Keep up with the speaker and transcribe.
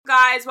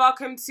guys,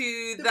 welcome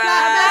to the... That's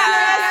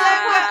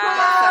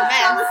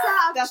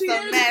a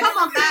mess. Come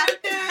on, man.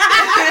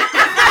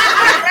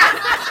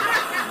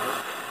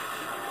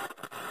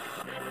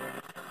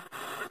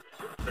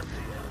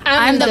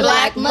 I'm the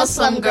Black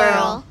Muslim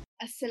girl.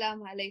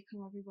 Assalamu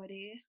alaikum,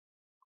 everybody.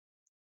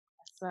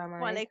 Wa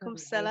alaikum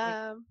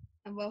salam.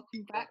 And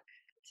welcome back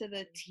to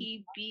the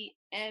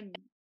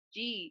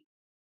TBMG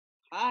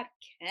podcast.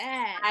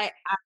 I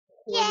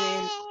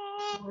am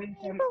calling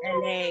from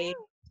LA.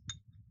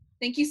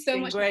 Thank you so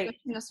much great. for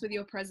blessing us with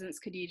your presence,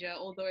 Khadija,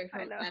 all the way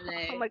from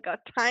LA. Oh my god,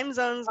 time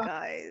zones,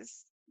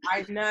 guys.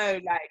 I know,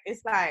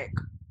 it's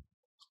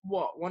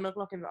 1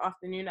 o'clock in the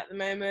afternoon at the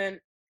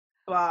moment,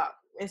 but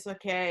it's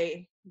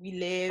okay. We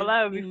live. Well,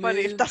 that would be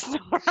funny if that's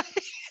not right.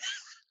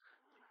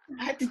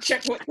 I had to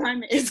check what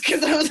time it is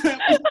because I was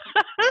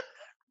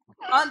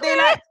Aren't they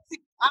 6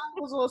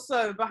 hours or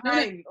so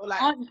behind? Or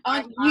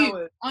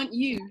aren't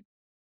you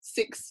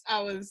 6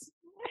 hours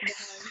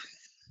behind?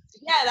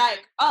 Yeah,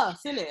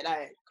 us,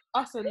 innit?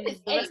 Us and the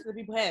rest of the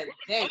people here.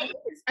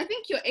 I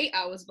think you're 8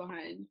 hours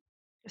behind.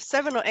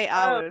 7 or 8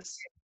 hours.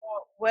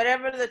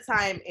 Whatever the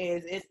time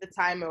is, it's the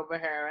time over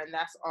here, and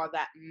that's all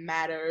that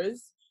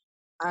matters.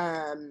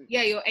 Yeah,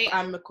 you're 8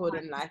 I'm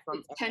recording live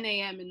from 10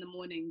 a.m. in the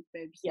morning,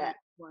 babes. Yeah.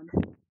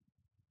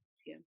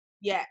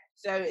 Yeah,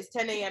 so it's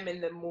 10 a.m.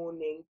 in the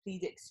morning.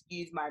 Please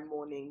excuse my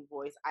morning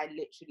voice. I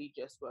literally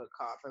just woke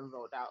up and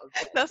rolled out of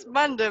bed. That's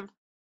random.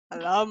 I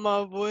love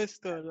my voice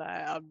though.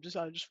 I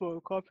just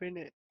woke up in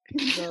it.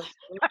 So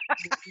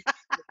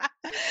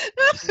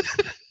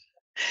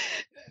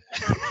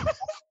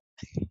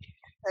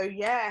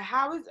yeah,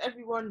 how is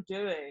everyone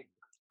doing?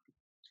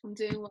 I'm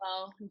doing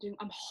well.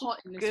 I'm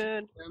hot in this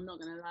room. I'm not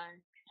gonna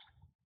lie.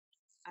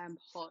 I'm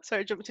hot.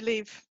 Sorry, do you want me to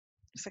leave?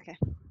 It's okay.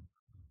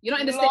 You're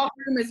not in the same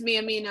room as me,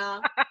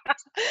 Amina.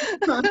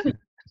 I'm not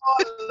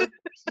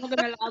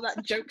gonna allow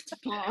that joke to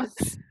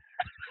pass.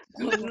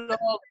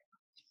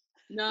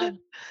 No,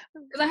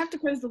 because I have to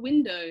close the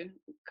window.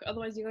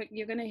 Otherwise,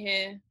 you're gonna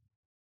hear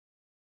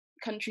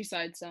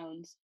countryside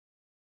sounds.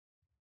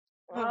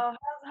 Well,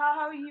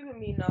 how are you,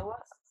 Amina?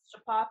 What's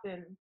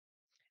popping?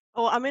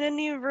 Oh, I'm in a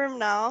new room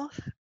now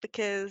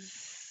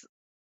because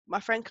my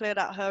friend cleared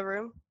out her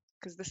room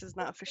because this is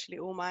now officially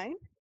all mine.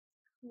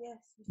 Yes,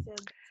 you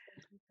said.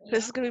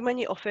 This is gonna be my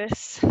new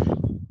office.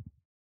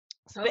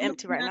 It's a bit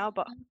empty right now,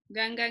 but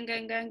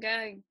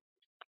gang.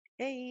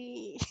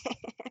 Yay!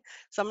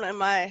 So I'm not in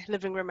my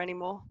living room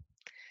anymore.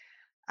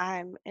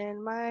 I'm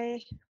in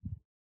my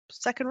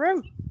second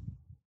room.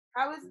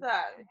 How is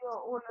that? You're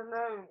all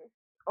alone.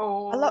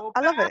 Oh,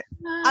 I love it.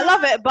 I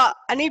love it, but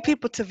I need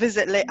people to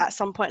visit at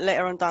some point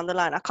later on down the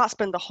line. I can't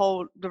spend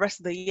the rest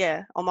of the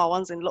year on my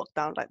ones in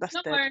lockdown. That's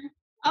Don't dead. worry,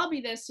 I'll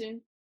be there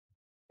soon.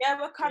 Yeah,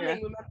 we're coming. Yeah.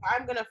 Remember,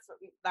 I'm gonna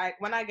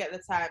when I get the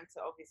time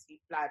to obviously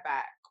fly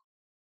back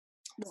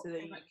to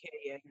the UK.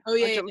 Yeah. Oh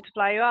yeah. Do you want me to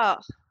fly you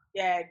out?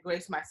 Yeah,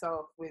 grace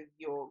myself with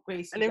your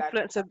grace. An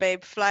influencer,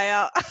 babe, fly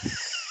out.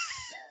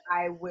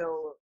 I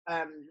will.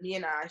 Me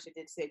and Aisha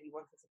did say we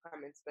wanted to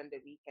come and spend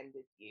a weekend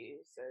with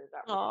you, so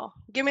that. Oh,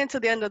 give me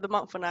until the end of the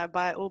month when I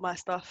buy all my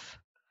stuff.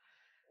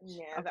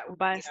 Yeah, that would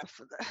buy be. stuff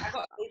for that. I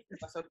got hay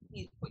fever, so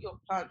please put your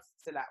plants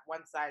to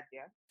one side,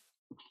 yeah.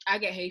 I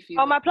get hay fever.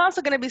 Oh, my plants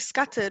are gonna be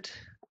scattered.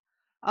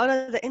 Oh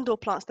no, the indoor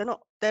plants. They're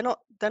not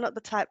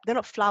the type. They're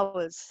not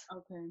flowers.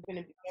 Okay.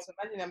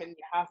 Imagine I'm in your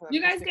house. You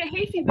guys get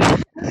hay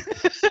fever.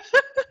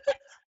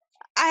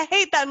 I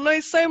hate that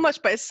noise so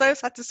much, but it's so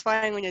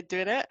satisfying when you're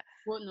doing it.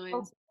 What noise?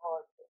 Oh,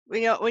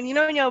 When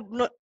your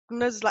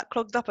nose is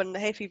clogged up and the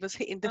hay fever's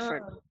hitting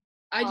different.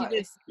 I do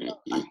this.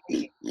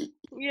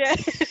 Yeah.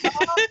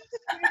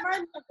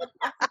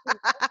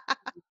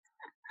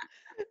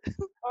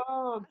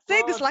 Oh,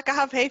 Say this like I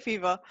have hay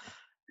fever.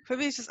 For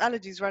me, it's just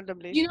allergies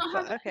randomly. You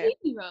don't have hay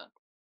fever?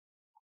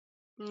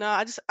 No,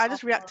 I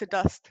just react to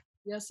dust.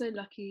 You're so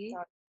lucky.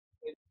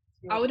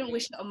 I wouldn't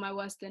wish it on my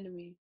worst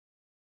enemy.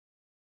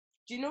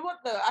 Do you know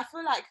what though? I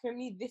feel like for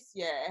me this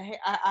year,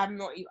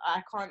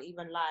 I can't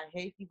even lie.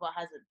 Hay fever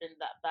hasn't been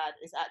that bad.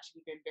 It's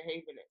actually been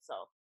behaving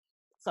itself.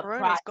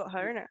 Corona's got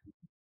her in it.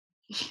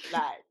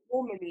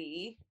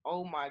 Normally,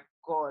 oh my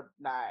god,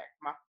 my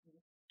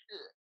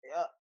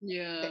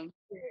yeah.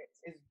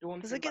 It's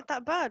daunting. Does it get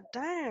that bad?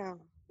 Damn.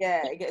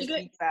 Yeah, it gets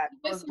really bad.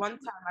 Because one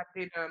time I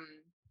did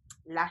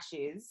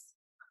lashes.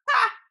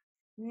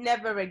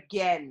 Never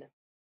again.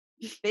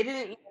 They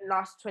didn't even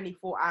last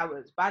 24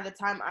 hours. By the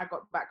time I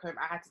got back home,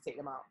 I had to take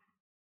them out.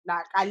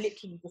 I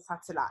literally just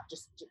had to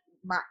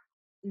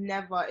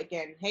never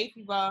again. Hay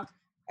fever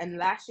and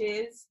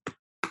lashes,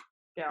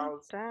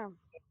 girls. Damn.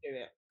 Do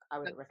it. I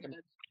wouldn't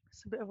recommend.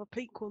 It's a bit of a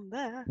peak one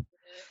there.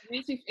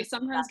 It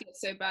sometimes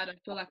gets so bad. I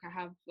feel like I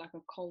have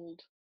a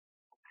cold,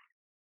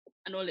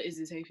 and all it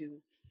is hay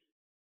fever.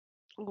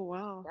 Oh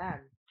wow.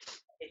 Damn.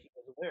 Hay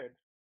fever's weird.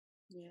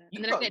 Yeah.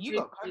 And then I get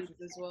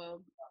as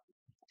well.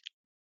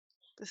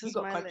 This is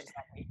my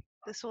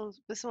this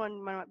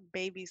one my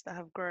babies that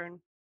have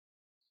grown.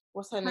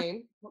 What's her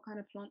name? What kind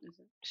of plant is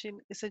it?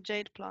 It's a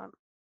jade plant.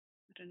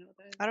 I don't know what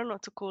that is. I don't know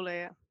what to call it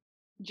yet.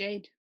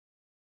 Jade.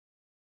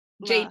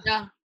 Nah.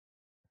 Jada.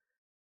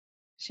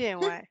 She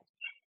ain't white.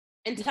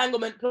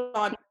 Entanglement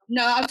plant.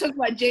 No, I'm talking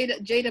about Jada.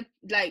 Jada,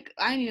 like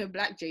I only know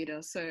Black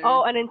Jada, so.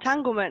 Oh, an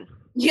entanglement.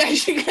 Yeah,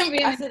 she can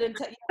be. I said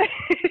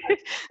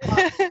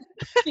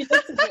She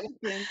looks a bit like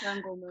an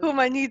entanglement. Who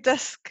my new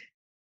desk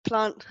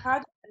plant. how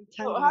do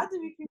Entanglement.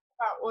 we think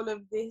about all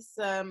of this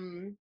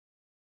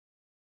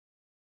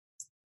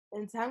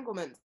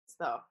entanglement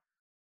stuff?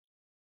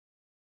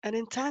 An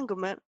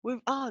entanglement with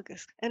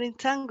August. An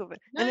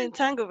entanglement. No, An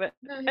entanglement.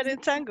 No, An his name-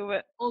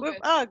 entanglement with August.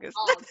 August.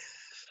 Og.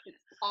 It's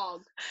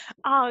Og.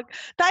 Aug.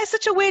 That is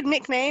such a weird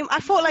nickname. I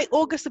thought like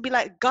August would be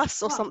like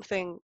Gus or Gus.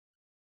 something.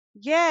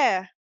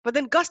 Yeah. But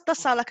then Gus does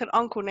sound like an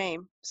uncle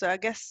name. So I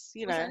guess,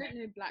 you Also, know. I don't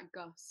know Black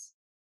Gus,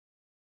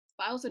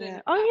 but I also don't Yeah.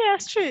 know. Oh Black yeah,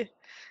 it's true.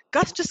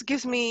 Gus just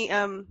gives me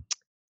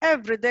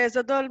every day's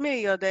a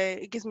dolmio day.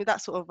 It gives me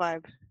that sort of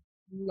vibe.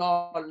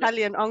 Lol.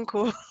 Italian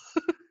uncle.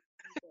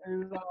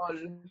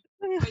 Lol.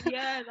 But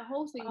yeah, the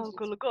whole thing is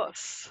Uncle just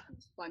Gus.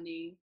 it's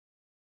funny.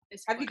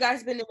 It's Have you funny.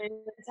 guys been in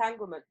an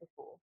entanglement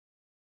before?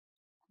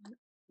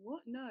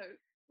 What? No.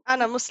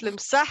 Anna Muslim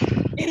sah.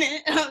 In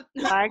it.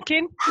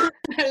 Thanking.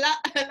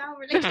 Allow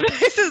relationship.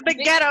 This is the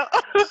ghetto.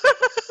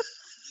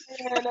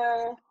 In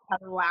a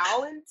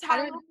halal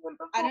entanglement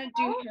before? I don't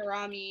do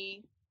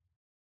harami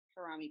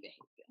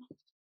behavior.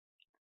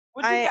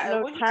 Would I you ain't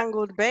get no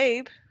tangled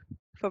babe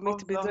for me Of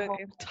to be the doing whole-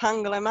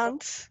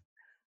 entanglements.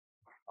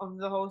 of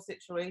the whole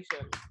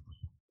situation?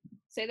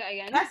 Say that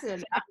again.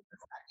 Personally,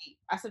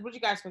 I said, what do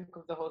you guys think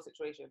of the whole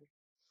situation?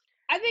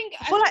 I think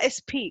I feel like it's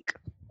peak.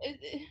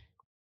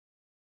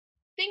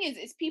 Thing is,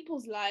 it's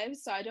people's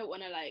lives, so I don't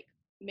want to like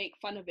make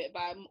fun of it.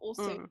 But I'm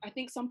also, I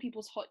think some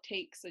people's hot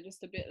takes are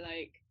just a bit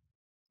like,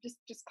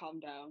 just calm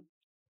down.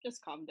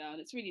 Just calm down.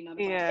 It's really none of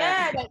our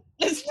Yeah. Yeah,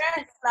 yes,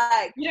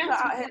 like You don't put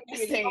have out to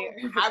here say really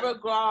it. long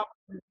paragraph,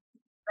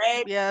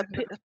 babe, Yeah,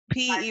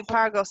 PE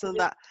paragraphs and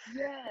that.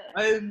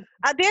 Yeah.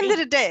 At the end of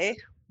the day,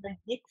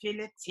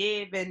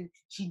 manipulative, and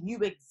she knew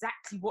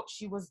exactly what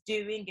she was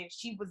doing, and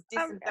she was this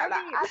and that.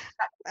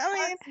 I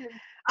mean,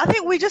 I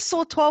think we just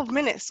saw 12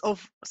 minutes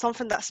of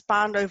something that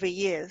spanned over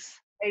years.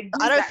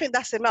 I don't think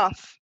that's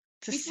enough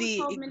to We saw see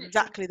 12 minutes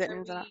exactly the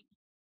ins and outs.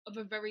 of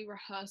a very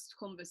rehearsed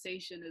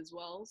conversation as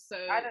well. So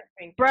I don't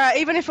think. Bruh,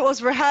 even if it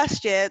was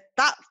rehearsed, yeah,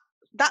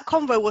 that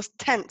convo was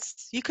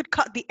tense. You could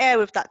cut the air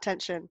with that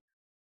tension.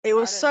 It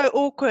was so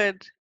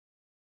awkward.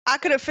 I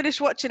couldn't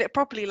finish watching it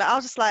properly. Like I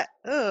was just like,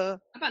 ugh.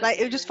 Like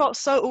it just felt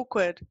so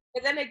awkward.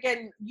 But then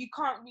again, you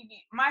can't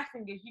really. My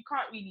thing is, you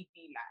can't really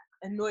be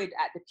like annoyed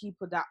at the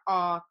people that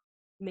are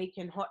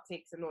making hot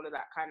takes and all of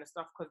that kind of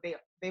stuff, because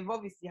they've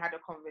obviously had a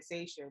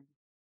conversation.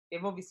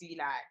 They've obviously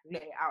like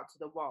let it out to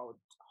the world.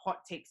 Hot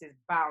takes is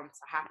bound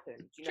to happen.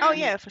 Do you know what I mean?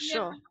 Yeah, for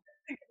sure.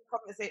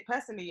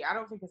 Personally, I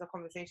don't think it's a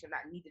conversation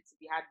that needed to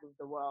be had with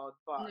the world.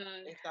 But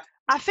if that's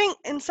I think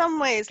in some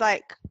ways,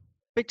 like,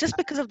 but just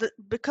because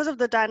of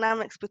the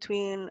dynamics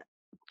between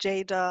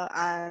Jada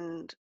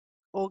and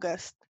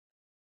August,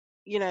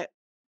 you know,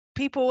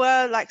 people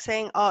were like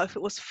saying, "Oh, if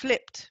it was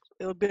flipped,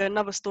 it would be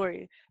another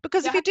story."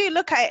 Because if you do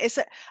look at it,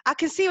 I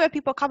can see where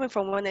people are coming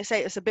from when they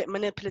say it's a bit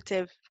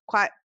manipulative,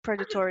 quite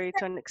predatory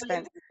to an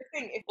extent. This is the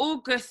thing. If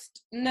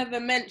August never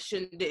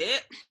mentioned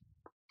it,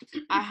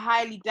 I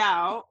highly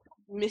doubt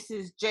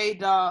Mrs.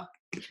 Jada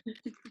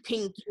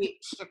Pinkett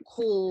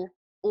Shakur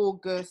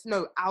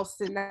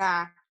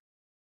Alsina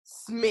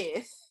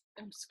Smith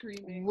I'm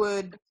screaming.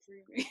 would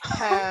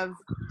have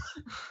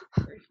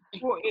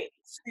brought it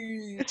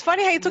to. It's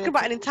funny how you talk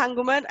about an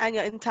entanglement and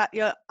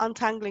you're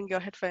untangling your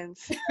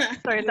headphones.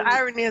 Sorry, the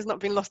irony has not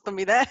been lost on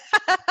me there.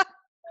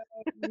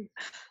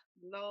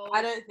 No.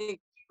 I don't think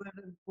she would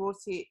have brought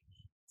it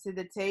to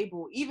the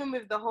table, even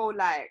with the whole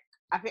like.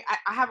 I think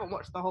I haven't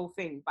watched the whole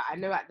thing, but I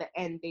know at the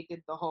end they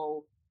did the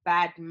whole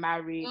bad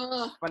marriage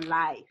for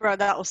life. Bro,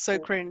 that was so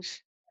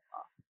cringe.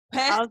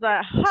 I was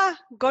like, ha,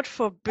 God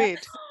forbid.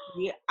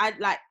 Yeah,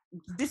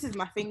 this is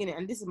my thing in it,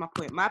 and this is my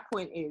point. My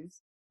point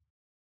is,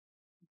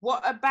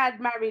 what a bad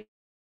marriage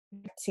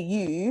to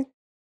you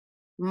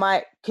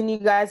can you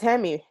guys hear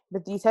me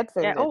with these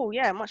headphones? Yeah, in? oh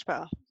yeah, much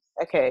better.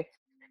 Okay.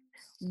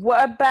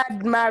 What a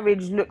bad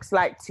marriage looks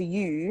like to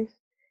you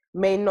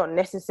may not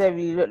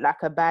necessarily look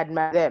like a bad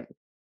marriage to them.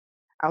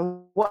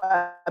 And what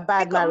a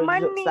bad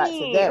marriage looks like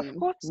to them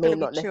may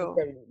not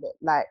necessarily look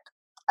like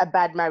a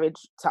bad marriage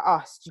to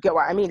us. Do you get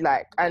what I mean?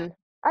 Like, and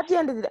at the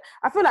end of the day,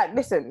 I feel like,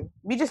 listen,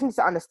 we just need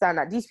to understand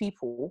that these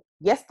people,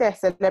 yes, they're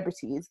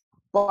celebrities,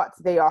 but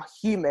they are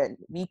human.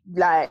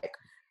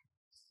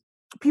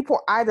 People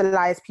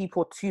idolize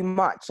people too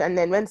much, and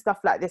then when stuff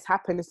like this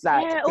happens, it's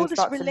like they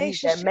start to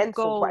lose their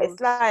mental. But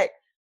it's like,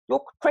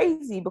 you're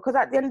crazy, because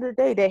at the end of the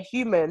day, they're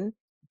human,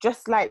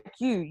 just like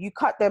you. You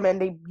cut them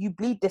and you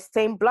bleed the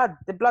same blood.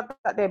 The blood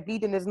that they're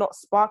bleeding is not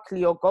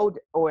sparkly or gold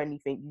or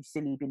anything, you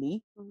silly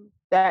Billy.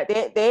 That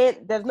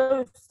there's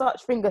no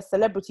such thing as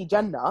celebrity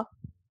gender,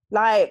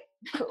 like,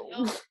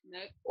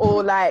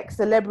 or like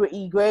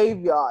celebrity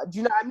graveyard. Do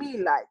you know what I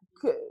mean? Like,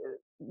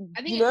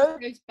 I think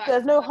it goes back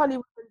there's no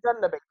Hollywood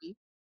gender, baby.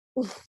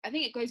 I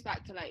think it goes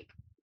back to like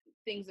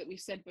things that we've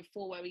said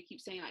before, where we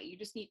keep saying like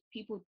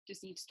people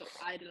just need to stop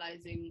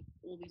idolizing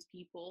all these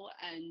people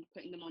and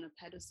putting them on a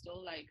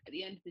pedestal. Like at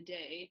the end of the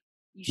day,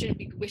 you shouldn't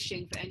be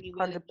wishing for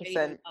anyone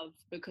 100%. love,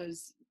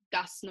 because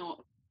that's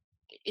not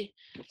it.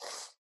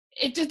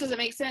 It just doesn't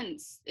make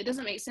sense. It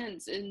doesn't make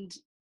sense. And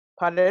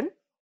Pardon?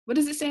 what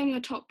does it say on your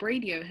top,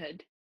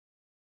 Radiohead?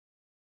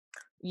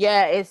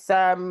 Yeah, it's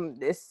some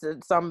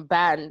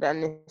band,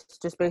 and it's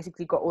just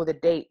basically got all the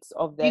dates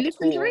of their You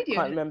listen to tour. Radiohead?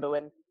 Can't remember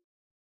when.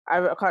 I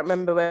can't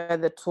remember where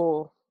the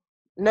tour.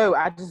 No,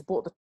 I just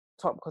bought the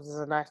top because it's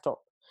a nice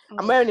top. Oh.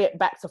 I'm wearing it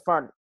back to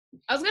front.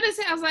 I was gonna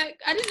say, I was like,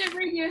 I didn't know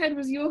Radiohead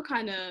was your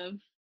kind of.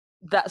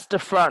 That's the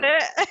front.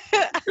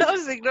 I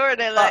was ignoring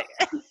it, like.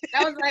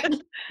 I was like,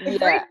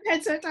 if Yeah.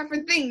 Radiohead's that type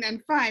of thing,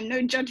 then fine,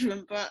 no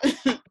judgment. But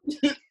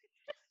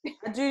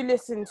I do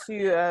listen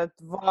to a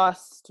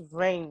vast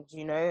range,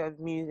 of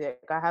music.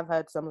 I have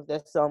heard some of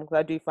their songs.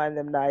 I do find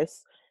them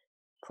nice.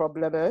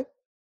 Problemo.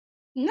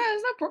 No,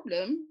 there's no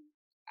problem.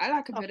 I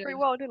like a bit Free of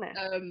world, isn't it?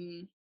 I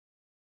don't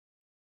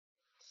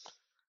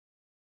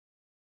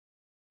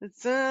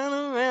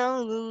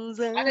know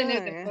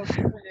the whole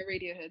kind of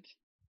Radiohead.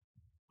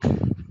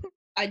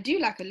 I do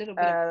like a little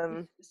bit of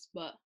Oasis,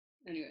 but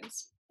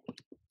anyways,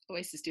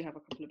 Oasis do have a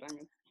couple of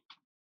bangers.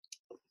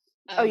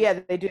 Oh yeah,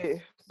 they do.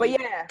 But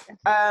yeah,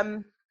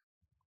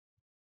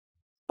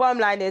 bottom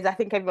line is, I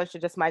think everyone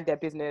should just mind their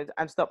business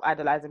and stop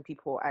idolizing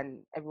people, and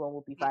everyone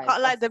will be fine.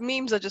 Like the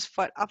memes are just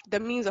fun. The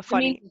memes are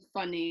funny. The memes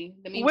are funny.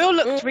 Will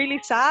looked really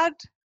sad,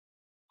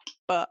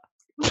 but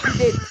he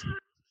did.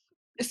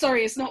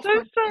 Sorry, it's not.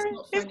 So sorry,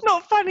 it's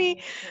not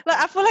funny. Like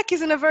I feel like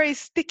he's in a very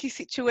sticky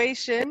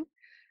situation.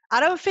 I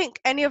don't think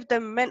any of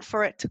them meant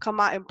for it to come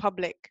out in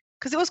public,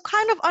 because it was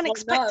kind of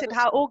unexpected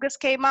how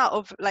August came out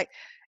of, like,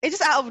 it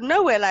just out of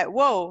nowhere, like,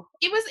 whoa.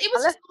 It was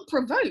just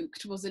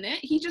unprovoked, wasn't it?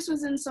 He just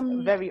was in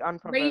some very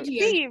unprovoked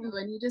radio show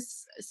and he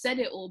just said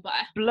it all, but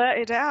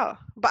blurted it out.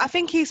 But I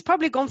think he's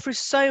probably gone through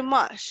so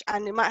much,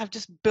 and it might have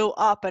just built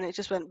up, and it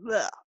just went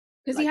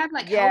because he had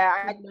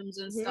health problems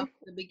and stuff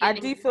at the beginning. I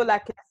do feel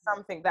like it's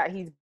something that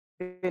he's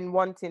been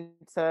wanting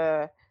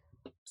to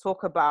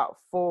talk about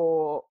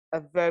for a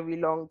very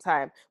long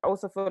time. I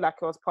also feel like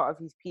it was part of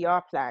his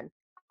PR plan,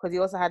 because he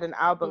also had an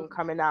album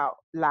coming out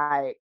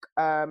like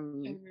a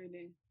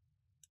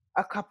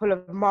couple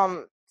of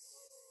months,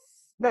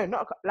 no,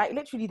 not like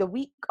literally the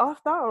week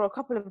after, or a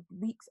couple of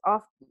weeks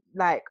after,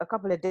 like a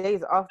couple of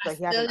days after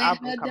he had an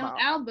album come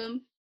out.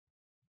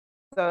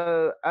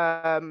 So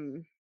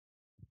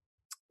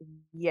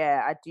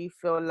yeah, I do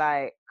feel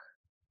like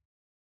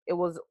it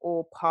was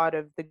all part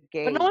of the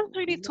game. But no one's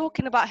really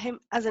talking about him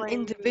as an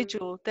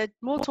individual. They're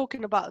more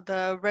talking about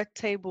the red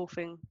table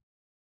thing.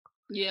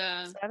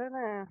 Yeah. So I don't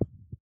know.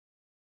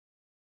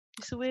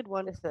 It's a weird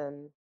one.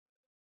 Listen,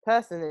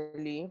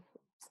 personally,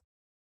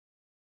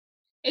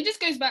 it just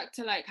goes back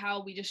to like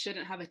how we just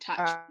shouldn't have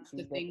attachments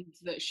to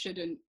things that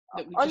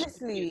we honestly just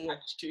be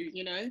attached to,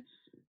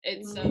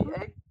 It's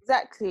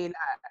exactly like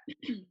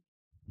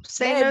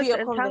there be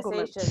a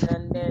conversation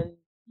and then,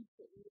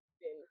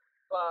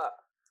 but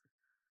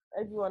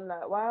everyone,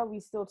 like, why are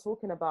we still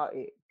talking about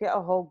it? Get a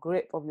whole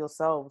grip of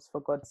yourselves, for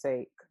God's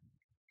sake.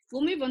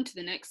 We'll move on to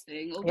the next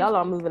thing. Y'all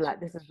are moving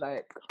like this is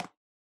like.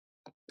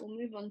 We'll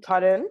move on.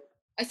 Pardon?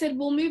 I said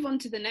we'll move on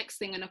to the next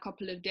thing in a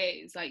couple of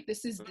days. Like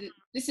this is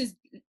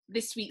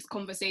this week's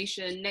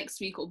conversation. Next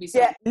week it'll be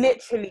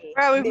literally.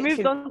 Bro, we've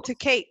moved on to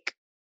cake.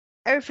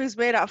 Everything's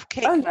made out of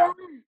cake now.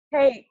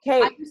 Cake.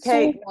 I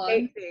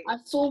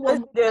saw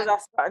one. Those videos are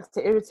starting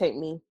to irritate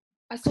me.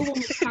 I saw one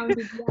with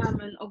pounded yam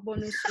and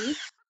ogbono soup,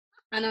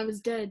 and I was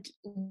dead.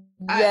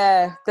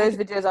 Yeah, those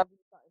videos are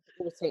starting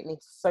to irritate me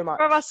so much.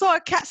 Bro, I saw a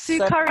katsu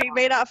curry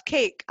made out of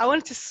cake. I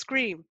wanted to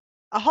scream.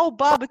 A whole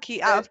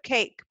barbecue out of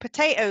cake.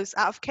 Potatoes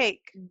out of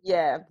cake.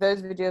 Yeah,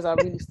 those videos are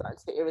really starting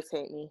to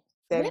irritate me.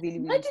 They're really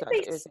Where did starting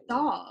they to irritate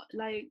start?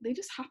 Like, they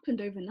just happened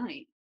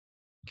overnight.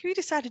 We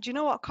decided, you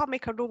know what, I can't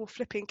make a normal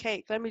flipping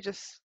cake. Let me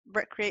just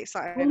recreate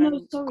something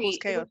and cause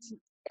chaos. It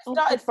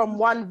started from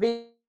one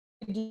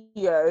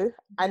video,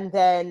 and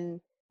then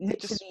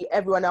literally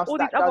everyone else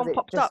that does it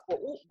just thought,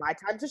 oh, my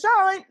time to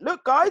shine.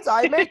 Look, guys,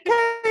 I make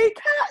cake.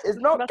 It's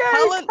not my cake.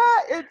 Talent.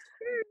 It's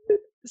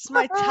It's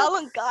my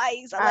talent,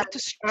 guys. I like to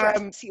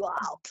stress you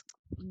out.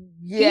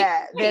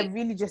 Yeah, they're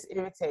really just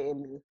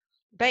irritating me.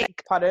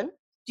 Bake. Pardon?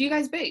 Do you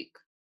guys bake?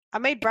 I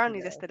made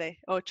brownies yesterday,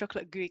 or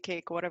chocolate gooey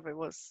cake, or whatever it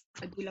was.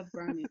 I do love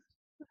brownies.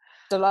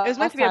 It was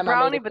meant to be a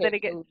brownie, but then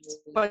it gets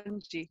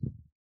spongy.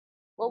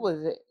 What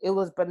was it? It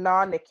was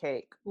banana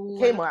cake. Ooh,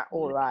 came out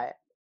all right.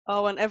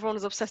 Oh, and everyone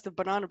was obsessed with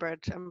banana bread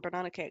and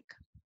banana cake.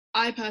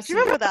 I personally... Do you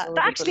remember that?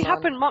 That actually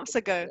happened months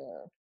ago.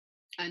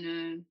 Yeah. I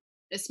know.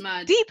 It's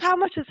mad. Deep, how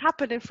much has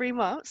happened in 3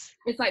 months?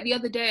 It's like the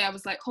other day I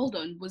was like, hold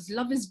on, was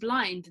Love is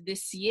Blind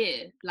this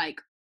year?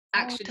 Like,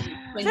 actually,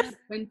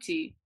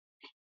 2020.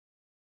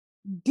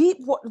 Deep,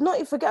 what? Not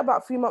even forget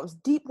about 3 months.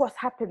 Deep, what's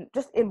happened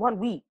just in 1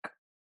 week?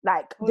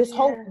 Like, this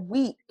whole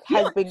week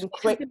has been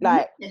quick.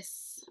 Like,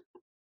 it's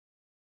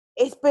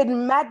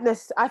been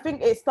madness. I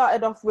think it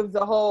started off with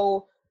the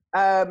whole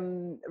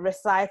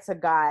reciter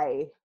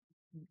guy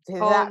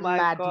Oh that my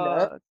mad look.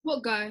 god.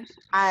 What guy?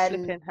 And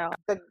Flipping hell.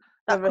 the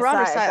That Quran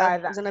reciter guy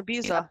reciter that is an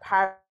abuser.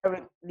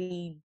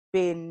 apparently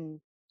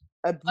been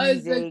Oh,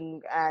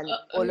 abusing and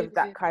all of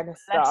that kind of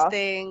stuff.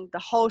 Molesting, the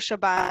whole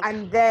shebang.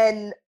 And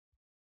then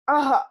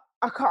I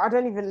can't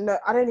even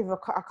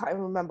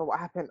remember what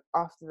happened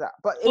after that.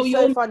 But it's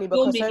so funny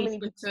because so many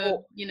people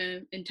thought,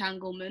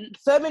 entanglement.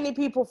 so many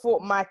people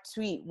thought my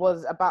tweet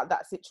was about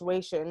that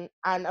situation,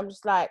 and I'm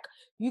just like,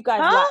 you guys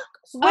Huh?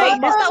 like. Wait,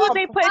 is that what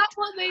they put? That's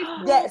what they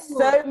thought. Yes,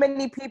 so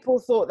many people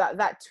thought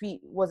that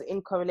tweet was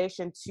in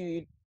correlation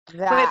to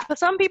that. Wait, for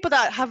some people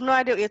that have no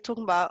idea what you're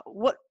talking about,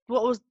 what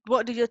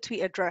did your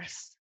tweet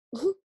address?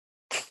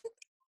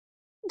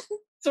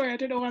 Sorry, I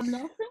don't know why I'm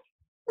laughing.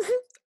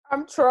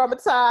 I'm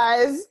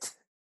traumatized.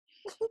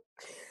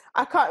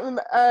 I can't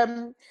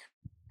remember.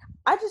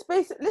 I just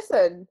basically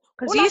listen.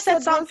 Because you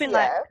said something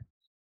was,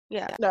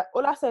 No,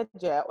 all I said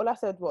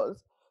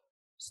was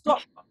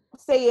stop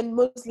saying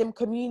Muslim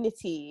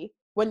community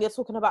when you're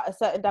talking about a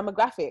certain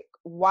demographic.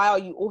 Why are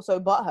you also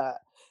butthurt?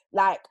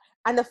 Like,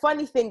 and the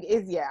funny thing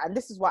is, and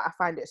this is why I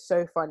find it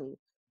so funny,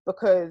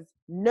 because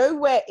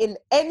nowhere in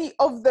any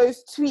of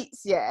those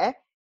tweets,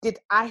 did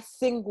I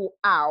single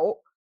out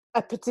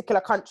a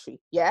particular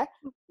country.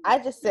 I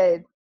just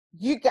said,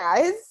 you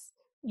guys,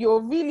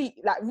 you're really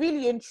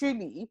and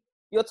truly,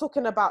 you're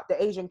talking about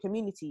the Asian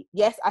community.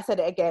 Yes, I said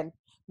it again.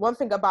 One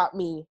thing about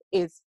me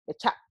is the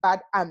chat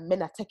bad and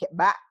men I take it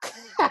back.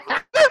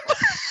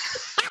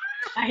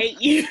 I hate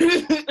you.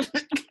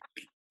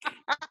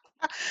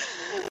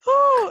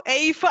 Ooh,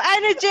 A for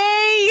energy.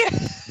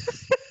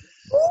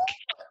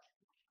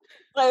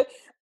 So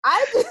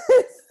I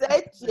just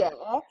said,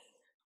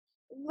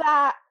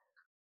 that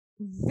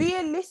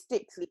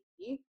realistically,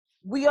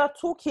 we are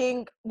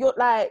talking, you're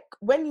like,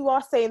 when you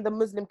are saying the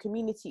Muslim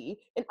community,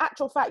 in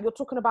actual fact, you're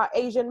talking about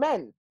Asian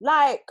men.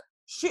 Like,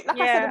 shoot, like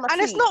I said in my and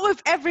tweet. It's not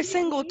with every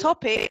single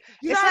topic.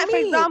 It's like, for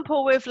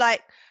example, with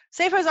like,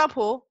 say for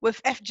example,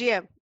 with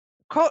FGM,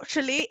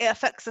 culturally, it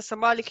affects the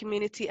Somali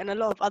community and a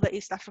lot of other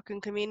East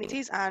African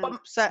communities and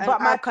certain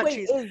Arab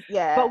countries. Is,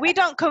 but we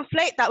don't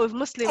conflate that with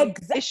Muslim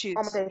issues.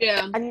 And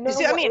you know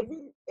what? It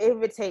really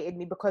irritated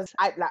me because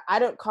I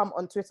don't come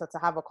on Twitter to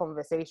have a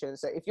conversation.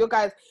 So if you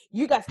guys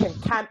can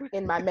camp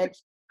in my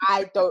mention,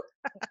 I don't.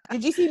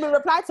 Did you see me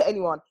reply to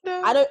anyone?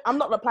 No. I'm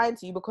not replying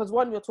to you because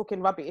one, you're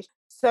talking rubbish.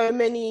 So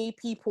many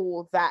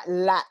people that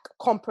lack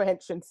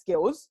comprehension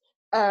skills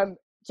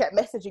kept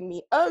messaging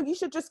me, oh, you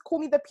should just call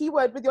me the P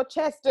word with your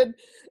chest, and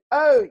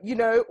oh,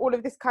 all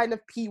of this kind of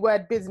P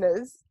word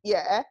business.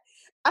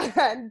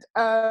 And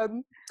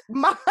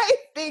my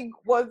thing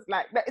was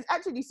like, it's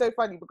actually so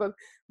funny because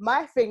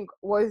my thing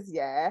was,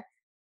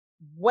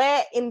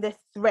 where in the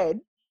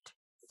thread,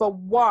 for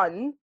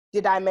one,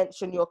 did I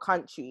mention your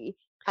country?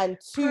 And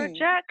two,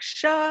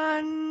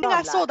 projection. The thing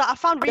I saw that I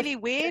found really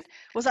weird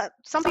was that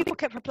some people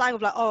kept replying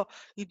with like, oh,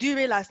 you do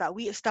realize that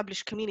we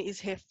established communities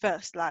here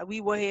first, like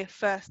we were here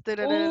first. I'm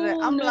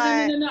no,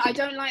 I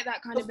don't like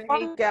that kind of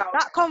behavior.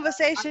 That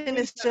conversation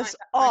is just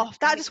off.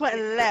 That just went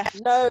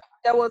left. No,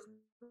 there was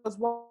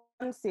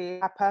one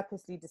scene I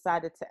purposely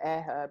decided to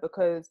air her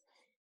because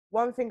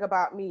one thing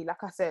about me,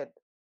 like I said,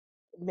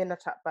 Minna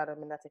chat bad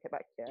and Minna take it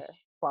back here.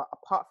 But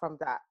apart from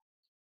that,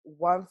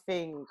 one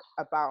thing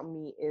about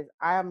me is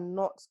I am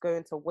not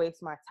going to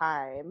waste my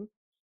time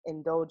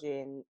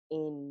indulging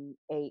in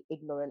a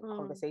ignorant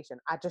conversation.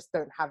 I just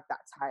don't have that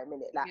time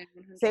in it. Like,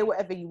 say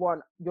whatever you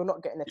want, you're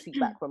not getting a tweet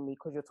back from me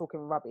because you're talking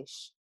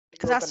rubbish.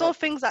 Because I saw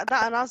things like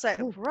that and I was like,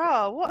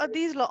 bro, what are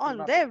these lot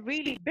on? They're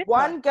really bitter.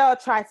 One girl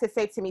tried to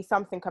say to me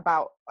something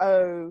about,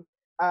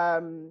 I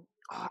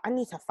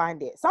need to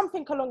find it.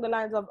 Something along the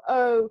lines of,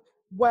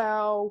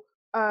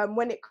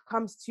 when it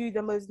comes to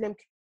the Muslim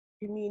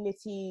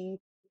community,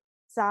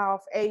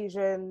 South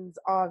Asians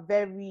are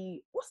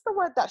very, what's the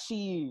word that she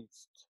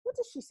used? What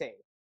did she say?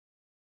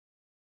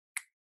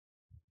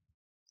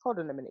 Hold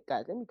on a minute,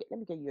 guys. Let me get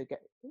you again.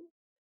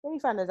 Let me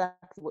find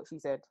exactly what she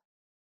said.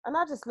 And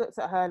I just looked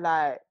at her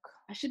like,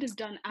 I should have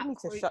done. I need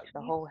to shut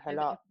the whole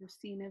hell up.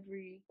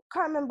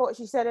 Can't remember what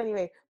she said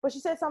anyway, but she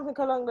said something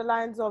along the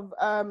lines of,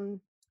 oh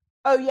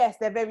yes,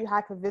 they're very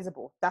hyper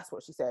visible. That's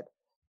what she said.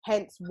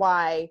 Hence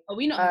why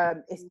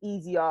it's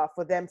easier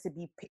for them to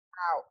be picked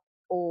out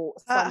or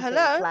something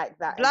like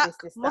that. Black and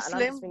this, Muslim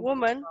thinking,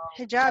 woman,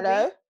 hijabi.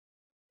 Hello?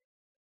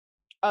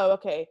 Oh,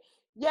 okay.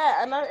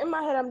 Yeah, and in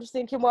my head, I'm just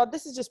thinking, well,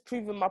 this is just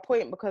proving my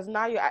point because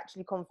now you're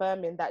actually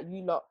confirming that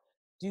you lot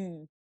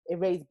do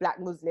erase Black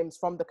Muslims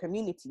from the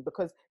community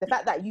because the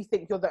fact that you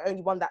think you're the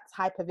only one that's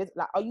hyper-visible,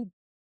 like, are you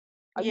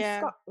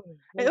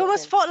it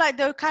almost felt like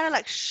they were kind of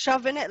like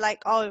shoving it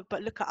like, oh,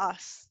 but look at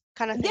us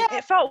kind of thing.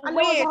 It felt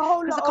weird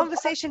because the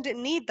conversation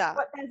didn't need that.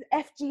 But there's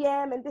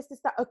FGM and this,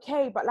 that.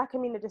 Okay, but like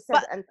Amina just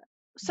said, and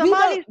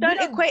Somalis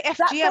don't equate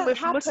FGM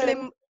with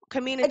Muslim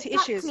community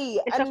issues.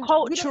 It's a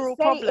cultural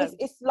problem.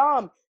 It's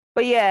Islam.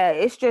 But yeah,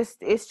 it's just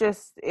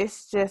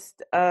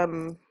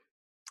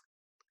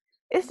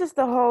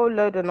a whole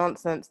load of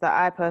nonsense that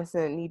I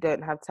personally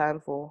don't have time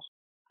for.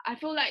 I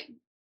feel like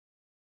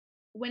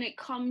when it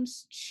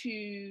comes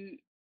to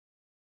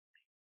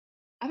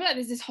I feel like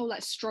there's this whole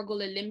like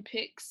struggle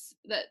Olympics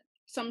that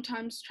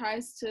sometimes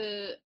tries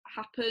to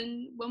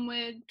happen when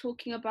we're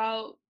talking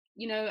about,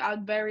 you know, our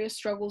various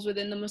struggles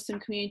within the Muslim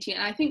community.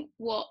 And I think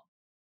what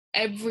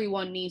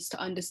everyone needs to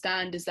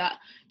understand is that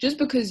just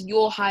because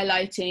you're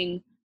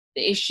highlighting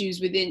the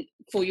issues within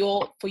for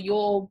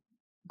your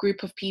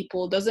group of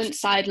people doesn't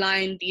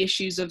sideline the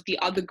issues of the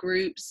other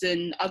groups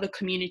and other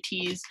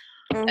communities.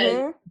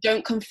 And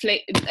don't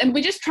conflate, and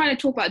we're just trying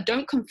to talk about,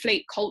 don't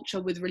conflate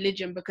culture with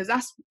religion, because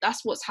that's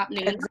what's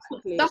happening.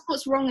 Exactly. That's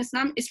what's wrong.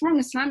 It's wrong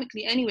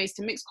Islamically anyways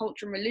to mix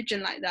culture and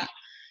religion like that.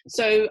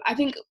 So I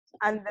think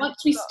once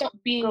we stop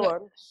being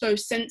so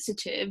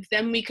sensitive,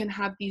 then we can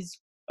have these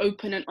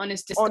open and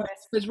honest discussions,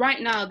 because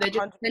right now they're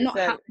not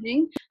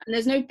happening, and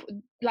there's no,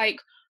 like,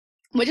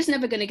 we're just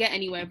never going to get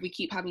anywhere if we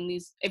keep having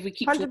these, if we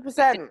keep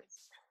 100%.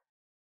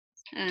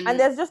 And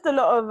there's just a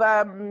lot of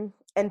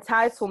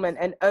entitlement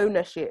and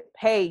ownership.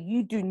 Hey,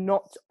 you do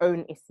not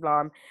own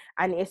Islam,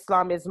 and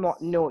Islam is not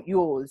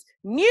yours.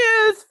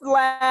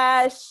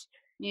 Newsflash!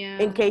 Yeah.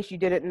 In case you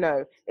didn't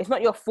know, it's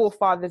not your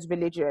forefathers'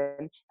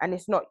 religion, and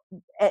it's not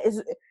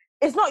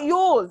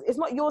yours. It's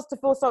not yours to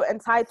feel so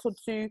entitled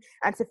to,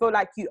 and to feel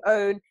like you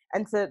own,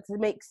 and to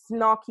make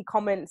snarky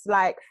comments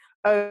like,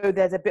 oh,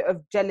 there's a bit of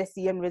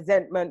jealousy and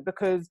resentment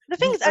because the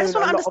thing is, I just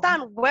want to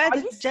understand where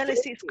the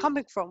jealousy is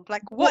coming from.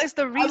 Like, what is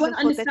the reason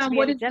for there to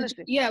be any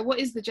jealousy? What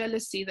is the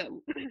jealousy that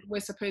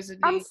we're supposedly?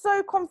 I'm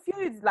so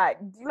confused. Like,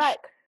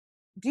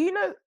 do you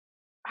know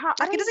how?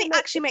 Like, it doesn't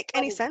actually make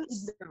any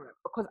sense,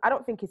 because I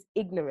don't think it's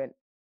ignorant.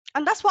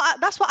 And that's what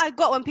I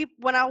got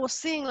when I was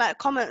seeing like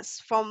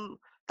comments from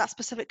that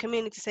specific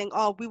community saying,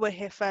 "Oh, we were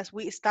here first.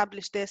 We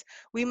established this.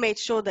 We made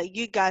sure that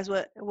you guys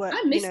were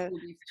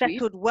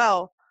settled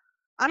well."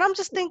 And I'm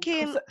just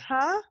thinking,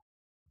 huh?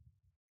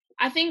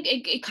 I think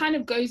it kind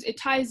of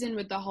ties in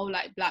with the whole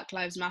like Black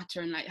Lives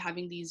Matter and like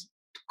having these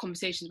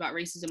conversations about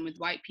racism with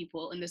white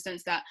people, in the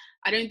sense that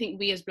I don't think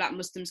we as Black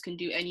Muslims can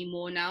do any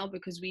more now,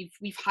 because we've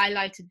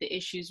highlighted the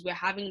issues, we're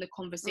having the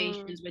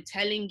conversations, we're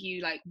telling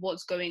you like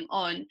what's going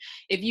on.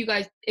 If you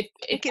guys, if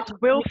it's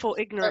willful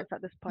ignorance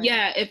at this point.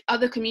 Yeah, if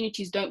other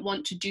communities don't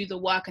want to do the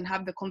work and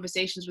have the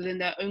conversations within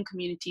their own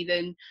community,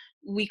 then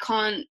we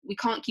can't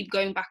keep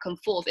going back and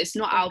forth. It's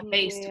not our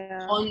place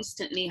to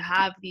constantly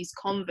have these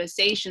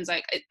conversations.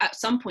 Like, at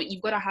some point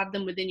you've got to have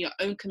them within your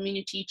own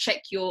community.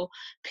 Check your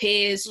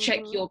peers, check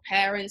your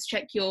parents,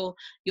 check your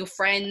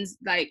friends.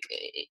 Like,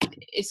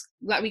 it's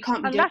like we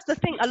can't be and that's the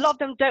thing, a lot of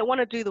them don't want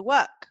to do the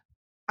work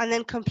and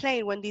then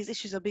complain when these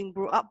issues are being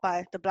brought up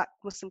by the Black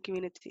Muslim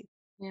community.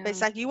 But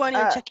it's like, you won't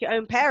even check your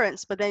own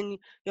parents, but then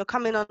you're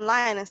coming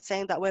online and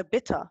saying that we're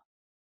bitter.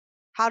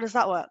 How does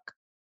that work?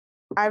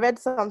 I read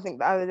something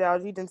the other day. I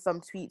was reading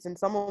some tweets, and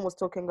someone was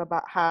talking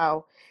about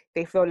how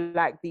they feel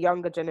like the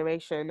younger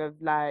generation of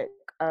like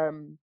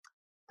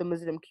the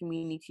Muslim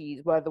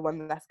communities were the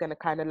one that's going to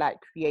kind of like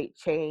create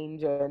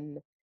change, and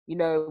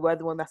we're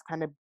the one that's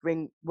kind of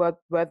we're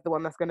the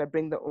one that's going to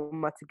bring the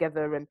ummah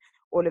together and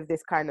all of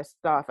this kind of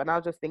stuff. And I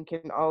was just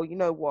thinking, oh, you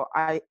know what?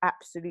 I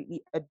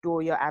absolutely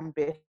adore your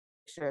ambition.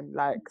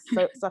 Like,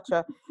 such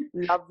a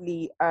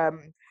lovely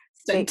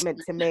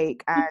statement to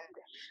make. And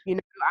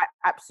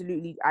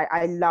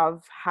I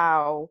love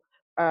how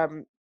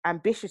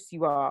ambitious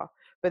you are.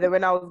 But then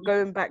when I was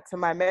going back to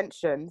my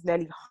mentions,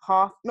 nearly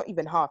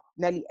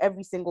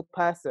every single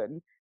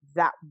person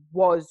that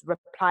was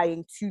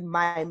replying to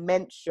my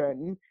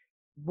mention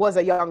was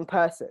a young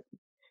person.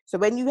 So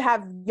when you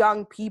have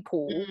young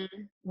people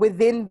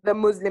within the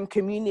Muslim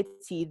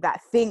community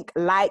that think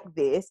like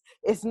this,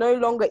 it's no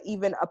longer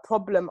even a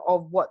problem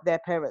of what their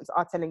parents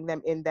are telling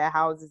them in their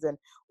houses and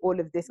all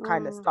of this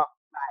kind of stuff.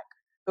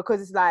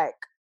 Because it's like,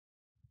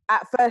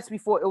 at first we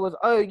thought it was,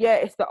 oh yeah,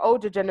 it's the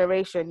older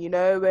generation,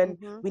 and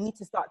we need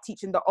to start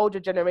teaching the older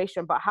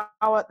generation. But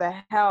how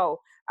the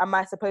hell am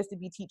I supposed to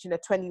be teaching a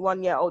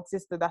 21-year-old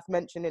sister that's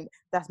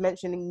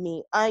mentioning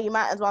me? Oh, you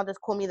might as well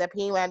just call me the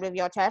P word with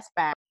your chest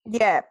bag.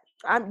 Yeah,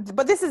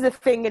 but this is the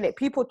thing, innit?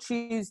 People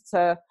choose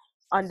to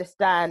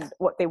understand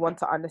what they want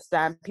to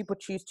understand. People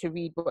choose to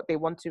read what they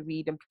want to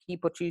read, and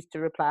people choose to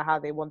reply how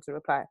they want to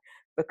reply.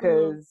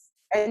 Because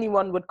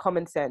anyone with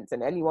common sense,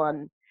 and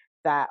anyone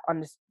that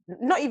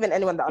not even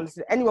anyone that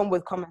understood, anyone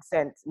with common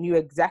sense knew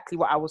exactly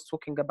what I was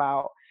talking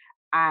about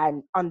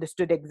and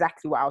understood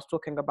exactly what I was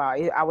talking about.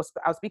 I was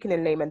speaking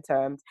in layman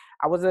terms.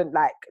 I wasn't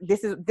like,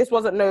 this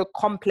wasn't no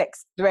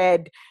complex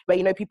thread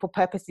where, people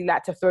purposely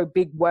like to throw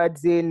big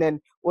words in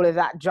and all of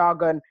that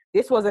jargon.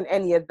 This wasn't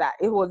any of that.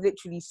 It was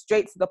literally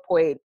straight to the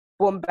point,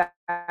 boom,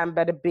 bam,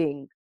 bada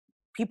bing.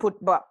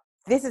 But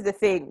this is the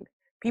thing.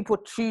 People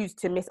choose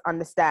to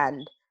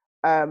misunderstand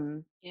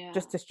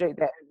just to stroke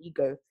their own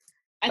ego.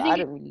 I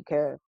don't really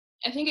care.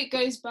 I think it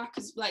goes back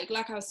as like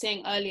I was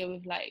saying earlier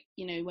with like,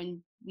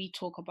 when we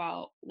talk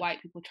about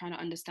white people trying to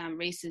understand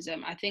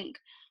racism, I think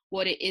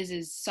what it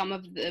is some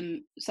of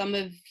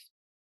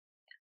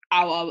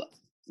our,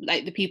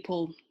 like,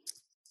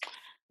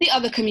 the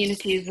other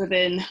communities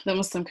within the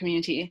Muslim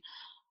community,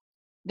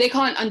 they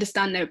can't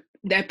understand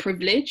their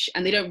privilege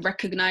and they don't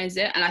recognize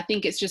it. And I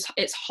think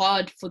it's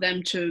hard for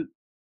them to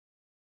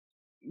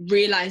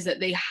realize that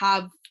they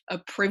have a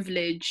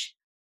privilege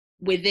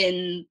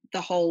within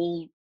the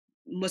whole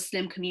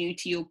Muslim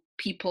community or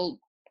people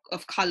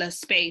of color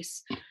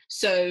space.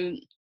 So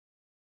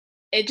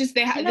it just,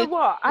 they have, you know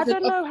what, I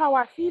don't know how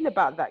I feel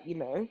about that, you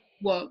know,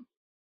 what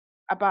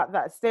about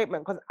that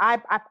statement, because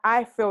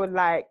I feel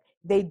like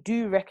they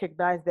do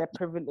recognize their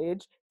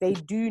privilege, they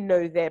do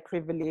know their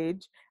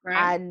privilege,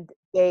 right? and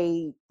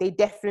they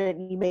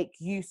definitely make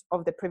use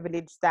of the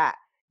privilege that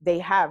they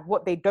have.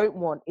 What they don't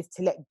want is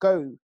to let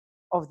go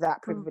of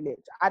that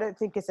privilege. I don't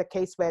think it's a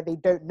case where they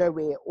don't know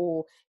it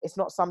or it's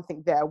not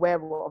something they're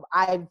aware of.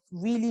 I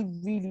really,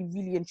 really,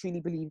 really and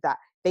truly believe that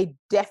they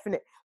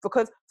definitely,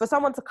 because for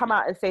someone to come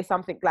out and say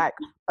something like,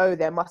 oh,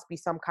 there must be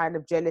some kind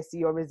of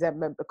jealousy or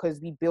resentment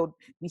because we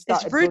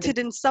started It's rooted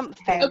in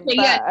something. Okay,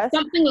 yeah,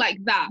 something like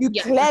that. You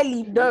yeah.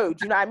 clearly know,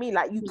 do you know what I mean?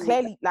 Like, you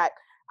clearly, like,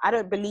 I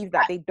don't believe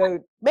that they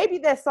don't. Maybe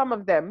there's some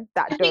of them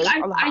that don't.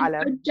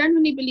 I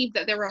genuinely believe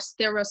that there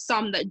are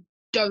some that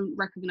don't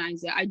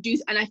recognize it. I do,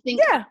 and I think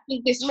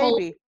this whole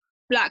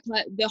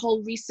the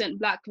whole recent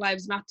Black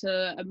Lives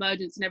Matter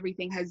emergence and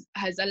everything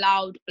has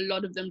allowed a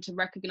lot of them to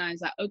recognize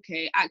that,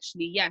 okay,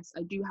 actually, yes,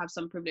 I do have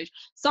some privilege.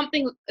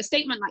 A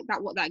statement like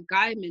that, what that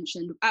guy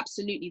mentioned,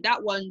 absolutely,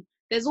 that one,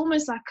 there's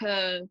almost like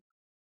a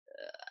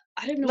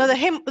I don't know. No,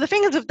 the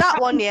thing is with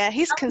that one, yeah,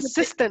 he's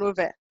consistent with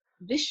it.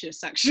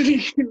 Vicious, actually.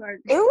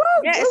 Like,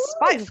 it's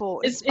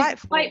spiteful. It's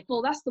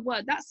spiteful. That's the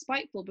word. That's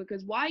spiteful,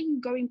 because why are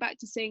you going back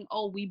to saying,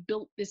 "Oh, we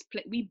built this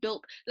place. We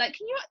built." Like,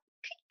 can you?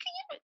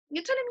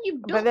 You're telling me you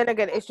built. But then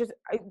again,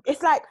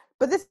 it's like.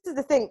 But this is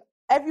the thing.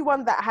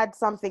 Everyone that had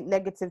something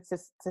negative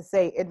to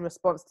say in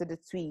response to the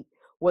tweet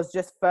was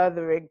just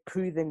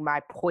proving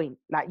my point.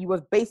 Like,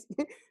 you're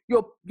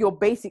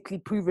basically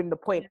proving the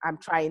point I'm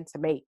trying to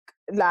make.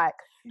 Like,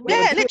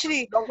 yeah,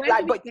 literally.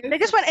 But they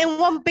just went in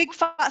one big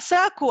fat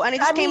circle, and it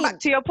just came back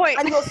to your point.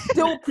 And you're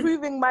still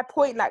proving my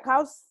point. Like,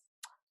 how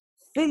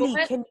silly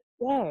can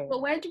you get?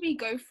 But where do we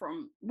go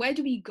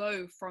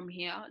from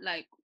here?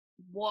 Like,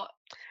 what?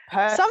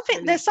 There's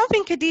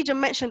something Khadija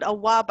mentioned a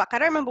while back. I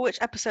don't remember which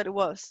episode it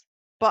was,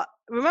 but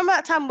remember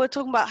that time we were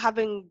talking about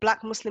having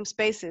Black Muslim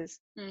spaces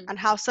and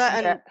how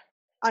certain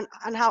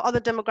and how other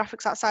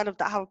demographics outside of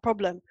that have a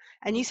problem.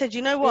 And you said,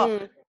 you know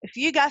what? If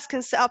you guys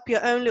can set up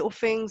your own little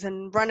things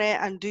and run it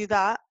and do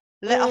that,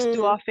 let us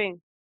do our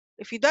thing.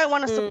 If you don't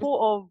want to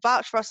support or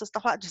vouch for us and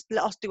stuff like that, just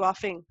let us do our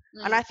thing.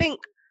 And I think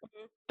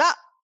that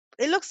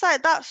it looks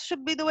like that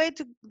could be the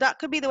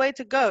way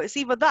to go. It's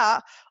either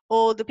that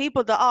or the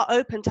people that are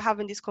open to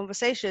having these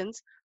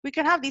conversations. We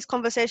can have these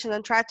conversations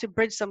and try to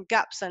bridge some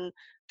gaps and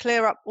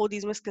clear up all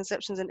these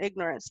misconceptions and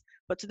ignorance.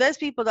 But to those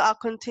people that are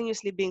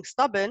continuously being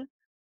stubborn,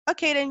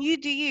 okay, then you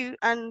do you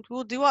and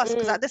we'll do us.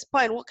 Because at this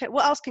point,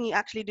 what else can you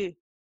actually do?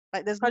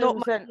 Like, there's not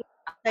much to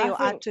say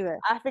or add to it.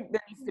 I think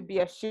there needs to be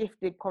a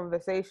shifted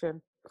conversation.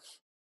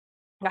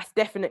 That's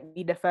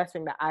definitely the first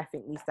thing that I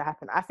think needs to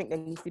happen. I think there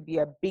needs to be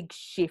a big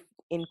shift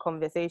in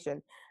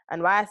conversation.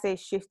 And why I say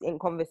shift in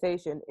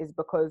conversation is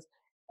because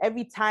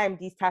every time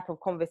these type of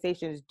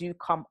conversations do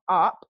come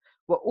up,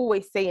 we're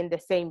always saying the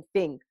same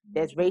thing.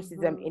 There's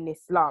racism in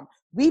Islam.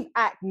 We've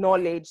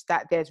acknowledged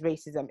that there's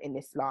racism in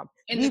Islam.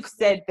 We've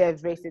said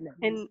there's racism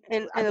in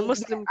the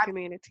Muslim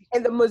community.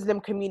 In the Muslim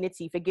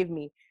community, forgive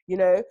me. You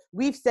know,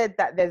 we've said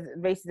that there's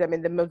racism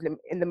in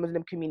the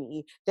Muslim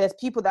community. There's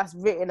people that's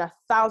written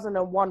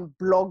 1,001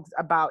 blogs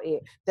about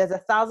it. There's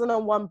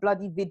 1,001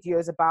 bloody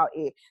videos about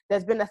it.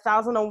 There's been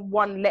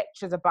 1,001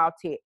 lectures about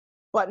it.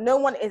 But no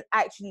one is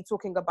actually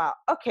talking about,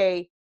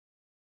 okay,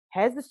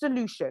 here's the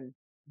solution.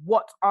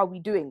 What are we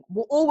doing?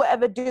 All we're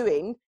ever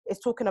doing is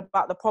talking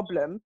about the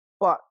problem,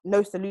 but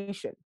no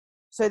solution.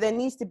 So there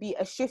needs to be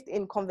a shift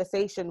in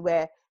conversation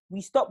where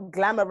we stop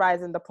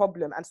glamorizing the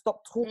problem and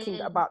stop talking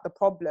about the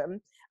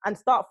problem and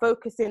start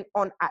focusing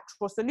on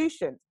actual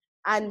solutions.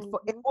 And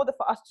in order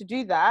for us to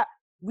do that,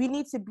 we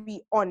need to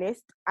be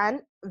honest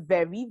and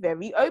very,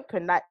 very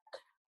open. Like,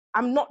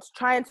 I'm not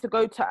trying to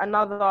go to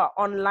another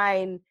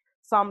online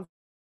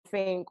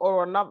something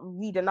or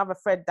read another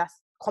thread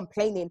that's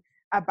complaining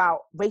about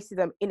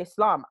racism in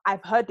Islam.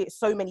 I've heard it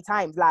so many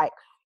times. Like,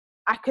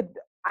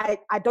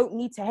 I don't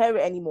need to hear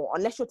it anymore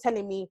unless you're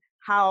telling me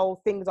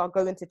how things are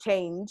going to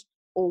change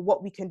or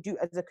what we can do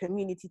as a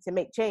community to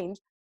make change.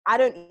 I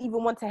don't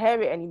even want to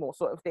hear it anymore,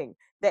 sort of thing.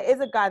 There is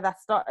a guy that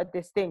started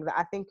this thing that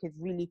I think is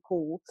really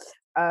cool,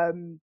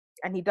 and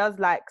he does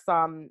like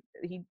I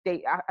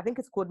think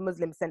it's called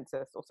Muslim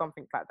Census or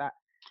something like that.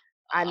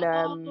 And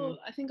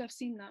I think I've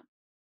seen that.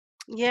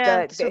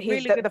 Yeah, it's a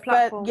really good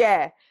platform.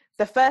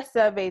 The first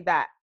survey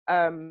that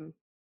I know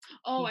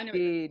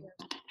did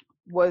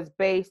was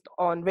based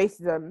on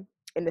racism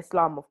in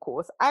Islam, of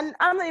course. And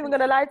I'm not even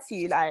gonna lie to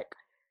you, like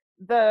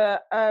the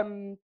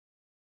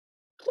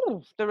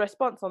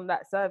response on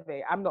that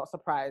survey, I'm not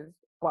surprised,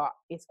 but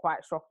it's quite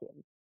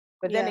shocking.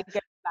 But then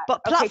again, like,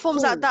 but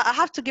platforms like that, I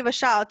have to give a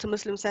shout out to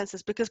Muslim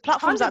Census, because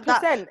platforms 100%.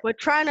 Like that, we're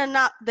trying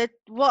to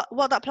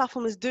what that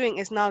platform is doing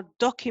is now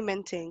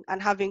documenting and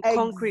having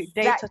concrete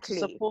data to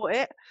support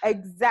it.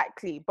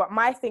 Exactly. But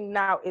my thing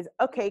now is,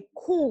 okay,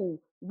 cool.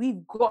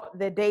 we've got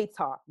the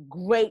data,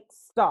 great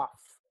stuff.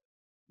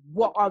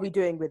 What are we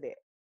doing with it?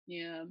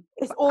 Yeah,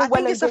 it's all I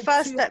well think and it's a good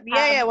first to step.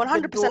 Yeah, have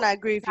 100%. I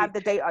agree with have you.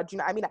 the data. Do you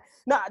know what I mean?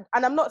 No,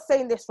 and I'm not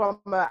saying this from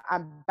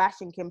I'm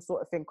bashing him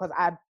sort of thing, because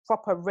I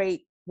proper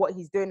rate what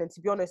he's doing. And to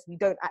be honest, we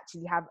don't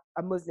actually have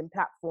a Muslim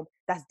platform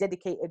that's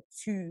dedicated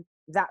to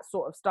that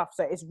sort of stuff.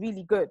 So it's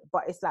really good.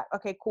 But it's like,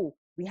 okay, cool.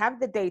 We have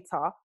the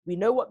data. We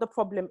know what the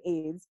problem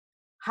is.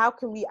 How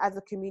can we as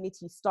a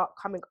community start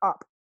coming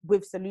up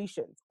with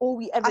solutions? All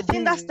we ever I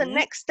think that's the do.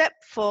 next step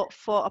for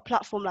a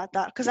platform like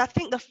that, because I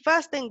think the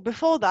first thing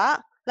before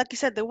that, like you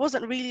said, there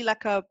wasn't really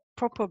like a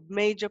proper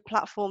major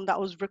platform that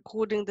was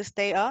recording this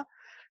data.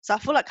 So I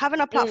feel like having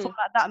a platform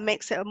like that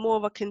makes it a more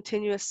of a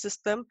continuous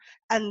system.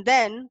 And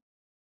then,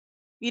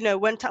 you know,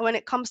 when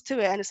it comes to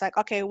it and it's like,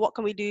 okay, what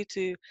can we do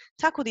to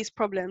tackle these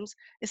problems?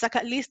 It's like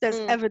at least there's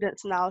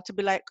evidence now to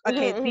be like,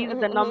 okay, these are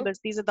the numbers,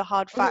 these are the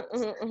hard facts,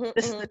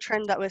 this is the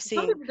trend that we're some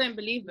seeing. people don't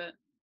believe it.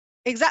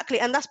 Exactly,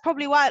 and that's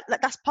probably why,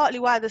 like, that's partly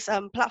why this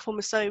platform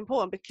is so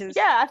important, because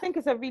I think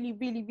it's a really,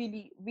 really,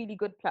 really, really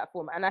good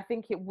platform, and I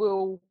think it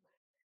will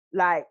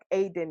like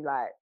aid in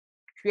like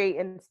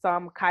creating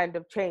some kind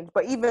of change.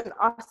 But even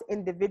us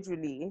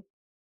individually,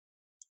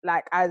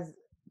 like as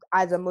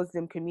a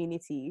Muslim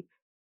community,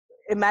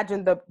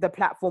 imagine the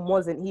platform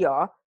wasn't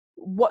here.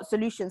 What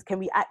solutions can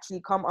we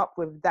actually come up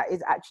with that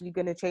is actually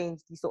going to change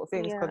these sort of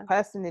things? Because yeah,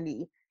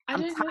 personally,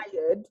 I'm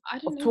tired I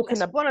don't of know talking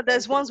it's about one of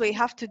those ones where you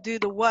have to do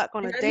the work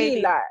on you a know what I mean?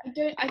 daily.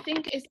 Like, I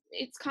think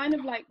it's kind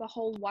of like the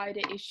whole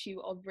wider issue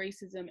of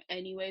racism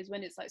anyways,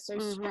 when it's like so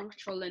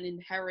structural and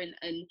inherent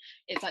and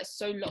it's like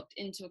so locked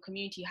into a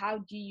community. How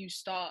do you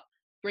start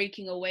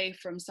breaking away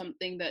from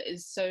something that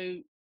is so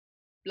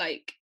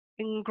like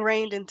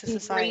Ingrained into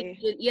society.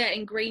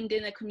 ingrained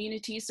in a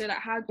community? So like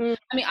how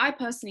I mean, I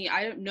personally,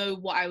 I don't know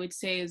what I would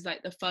say is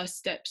like the first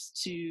steps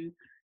to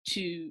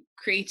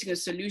creating a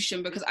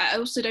solution, because I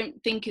also don't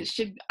think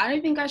I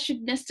don't think I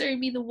should necessarily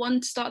be the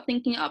one to start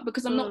thinking it up,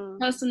 because I'm not the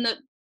person that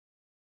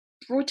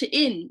brought it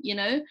in, you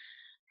know.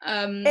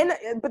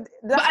 but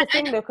that's the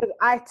thing though, because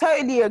I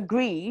totally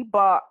agree,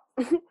 but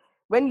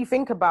when you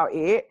think about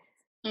it,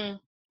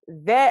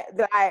 they're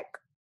like,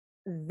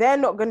 they're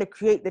not going to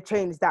create the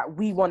change that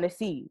we want to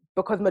see,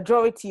 because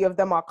majority of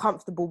them are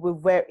comfortable with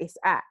where it's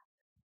at.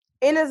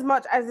 In as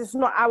much as it's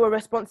not our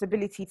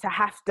responsibility to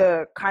have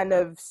to kind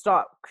of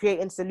start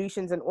creating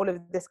solutions and all of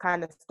this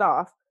kind of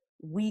stuff,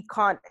 we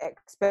can't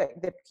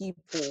expect the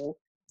people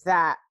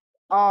that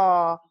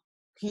are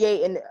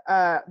creating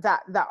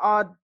that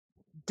are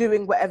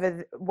doing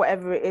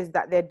whatever it is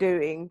that they're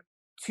doing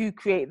to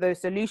create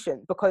those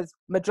solutions, because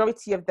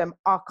majority of them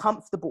are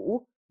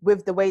comfortable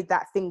with the way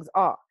that things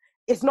are.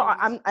 It's not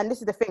and this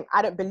is the thing,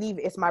 I don't believe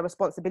it's my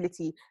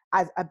responsibility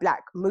as a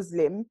Black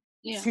Muslim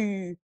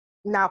to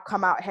now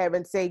come out here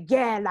and say,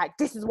 yeah, like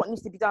this is what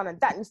needs to be done and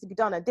that needs to be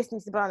done and this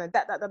needs to be done and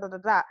that.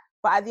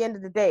 But at the end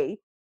of the day,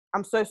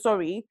 I'm so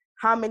sorry,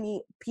 how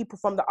many people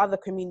from the other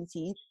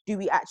community do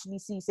we actually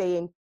see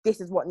saying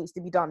this is what needs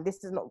to be done,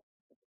 this is not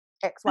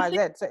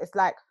XYZ? So it's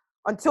like,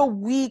 until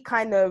we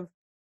kind of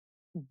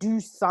do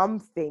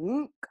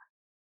something.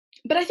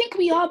 But I think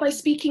we are by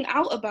speaking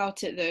out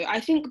about it, though. I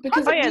think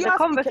because the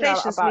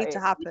conversations need to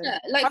happen. Yeah,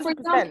 like 100%. For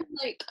example,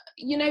 like,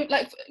 you know,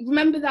 like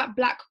remember that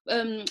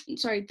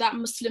that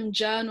Muslim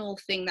journal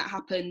thing that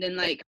happened, and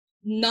like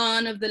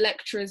none of the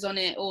lecturers on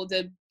it or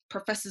the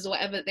professors or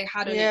whatever they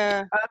had on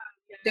it,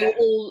 they were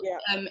all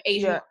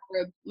Asian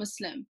Arab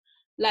Muslim.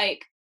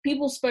 Like,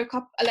 people spoke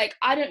up. Like,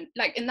 I don't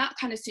like in that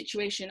kind of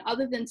situation,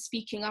 other than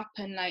speaking up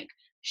and like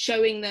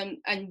showing them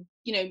and,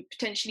 you know,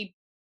 potentially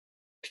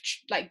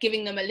like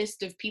giving them a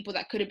list of people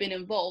that could have been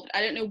involved.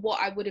 I don't know what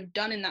I would have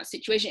done in that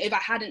situation if I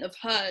hadn't have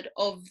heard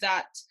of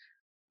that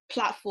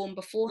platform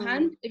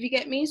beforehand, if you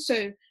get me.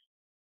 So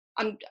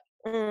I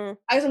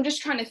guess I'm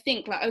just trying to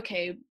think like,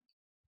 okay,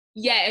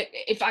 yeah,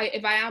 if I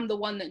am the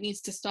one that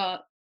needs to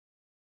start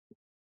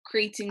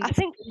creating, I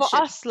think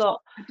for us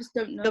lot, I just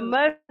don't know. The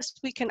most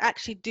we can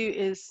actually do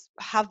is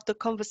have the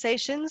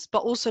conversations,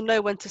 but also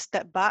know when to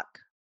step back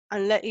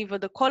and let either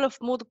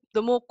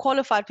the more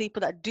qualified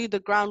people that do the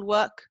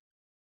groundwork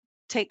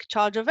take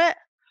charge of it,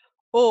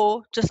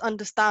 or just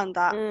understand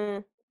that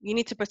you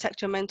need to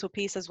protect your mental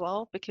peace as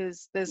well,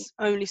 because there's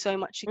only so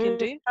much you can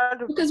do.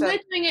 100%. Because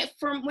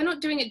we're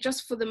not doing it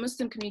just for the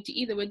Muslim community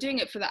either. We're doing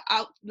it for the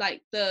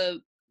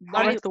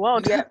Rest of the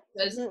world.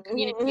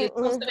 community as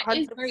well. So it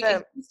is very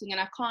exhausting, and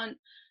I don't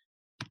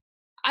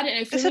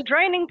know. It's a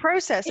draining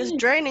process. It's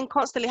draining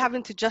constantly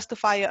having to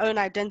justify your own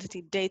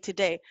identity day to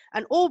day.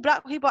 And all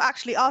Black people are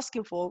actually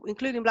asking for,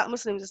 including Black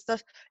Muslims and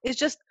stuff, is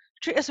just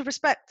treat us with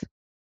respect.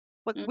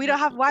 But we don't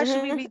have. Why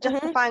should we be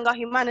justifying our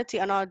humanity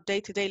and our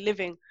day to day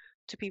living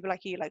to people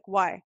like you? Like,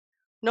 why?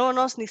 No one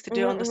else needs to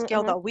do it on the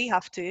scale that we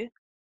have to.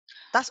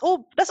 That's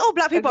all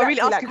Black people are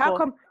really asking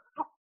for.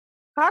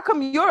 How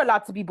come you're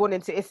allowed to be born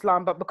into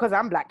Islam, but because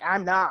I'm Black,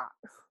 I'm not?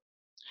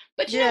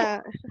 But you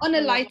know, on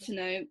a lighter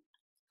note,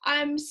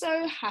 I'm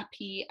so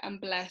happy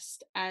and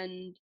blessed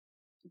and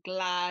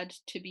glad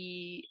to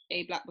be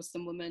a Black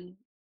Muslim woman,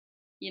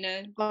 you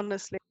know?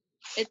 Honestly.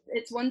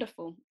 It's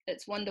wonderful.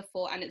 It's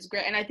wonderful and it's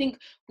great. And I think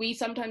we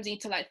sometimes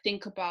need to like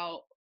think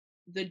about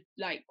the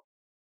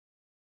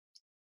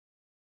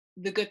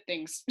good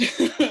things.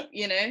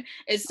 You know,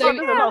 it's so There's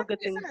a lot of good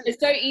things. it's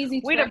so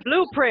easy We to the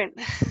blueprint.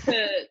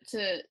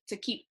 to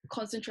keep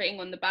concentrating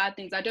on the bad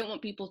things. I don't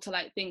want people to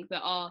like think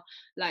that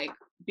like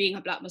being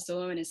a Black Muslim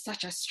woman is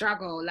such a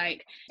struggle.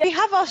 Like, we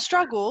have our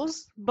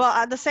struggles, but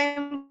at the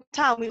same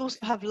time we also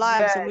have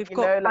lives, and we've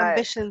got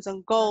ambitions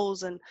and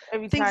goals and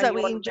every things time that you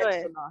we want to enjoy.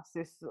 mention us,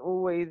 it's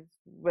always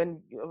when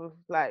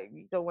like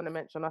you don't want to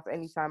mention us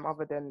anytime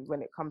other than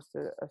when it comes to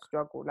a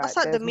struggle. Like, That's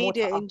like the there's more to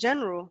media us. in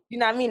general. You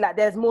know what I mean? Like,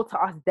 there's more to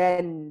us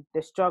than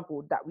the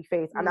struggle that we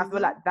face, and I feel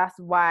like that's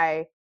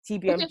why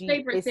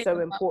TBMG is so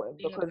important.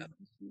 Because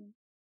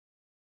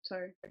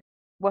sorry,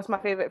 what's my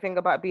favorite thing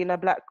about being a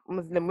Black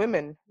Muslim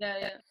woman?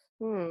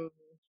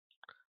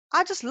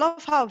 I just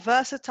love how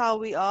versatile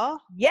we are.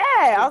 Yeah,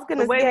 I was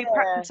gonna the way say we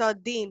practice our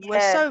deen.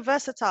 We're so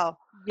versatile.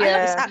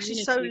 Yeah, it's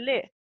actually so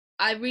lit.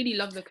 I really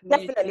love the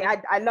community.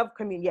 Definitely, I love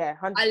community. Yeah,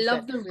 100%. I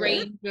love the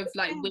range of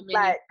like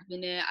women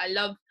in it.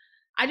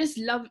 I just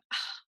love.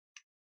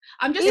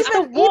 It's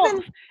the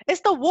warmth.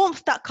 It's the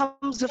warmth that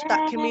comes with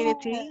that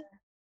community.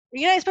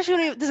 You know, especially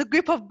when there's a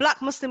group of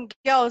Black Muslim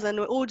girls and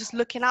we're all just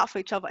looking out for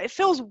each other. It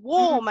feels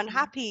warm and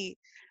happy.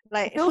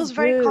 Like, it feels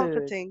very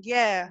comforting.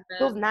 Yeah. It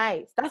feels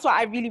nice. That's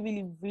why I really,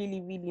 really, really,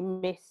 really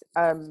miss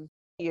the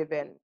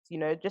events. You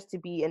know, just to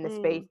be in a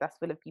space that's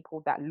full of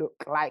people that look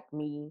like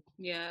me.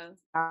 Yeah.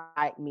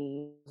 Like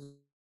me.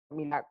 I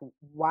mean, like,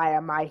 why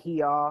am I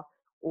here?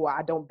 Or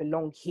I don't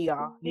belong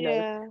here, you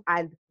know,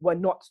 and we're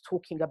not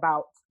talking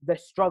about the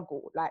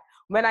struggle. Like,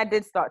 when I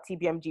did start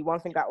TBMG, one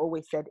thing I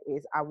always said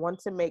is I want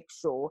to make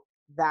sure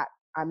that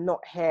I'm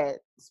not here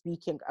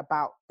speaking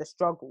about the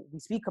struggle. We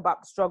speak about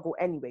the struggle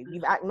anyway.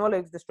 We've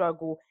acknowledged the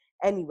struggle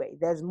anyway.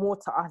 There's more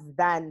to us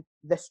than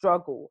the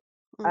struggle.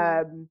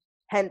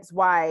 Hence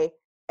why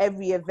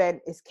every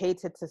event is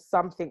catered to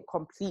something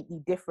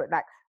completely different.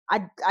 Like,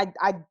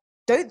 I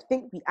don't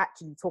think we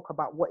actually talk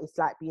about what it's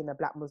like being a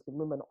Black Muslim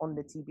woman on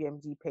the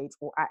TBMG page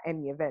or at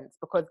any events,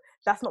 because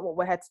that's not what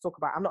we're here to talk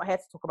about. I'm not here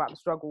to talk about the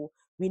struggle.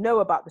 We know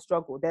about the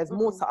struggle. There's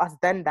more to us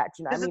than that.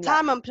 Do you know there's what I mean? There's a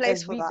time and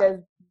place for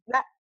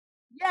that.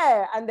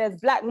 And there's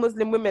Black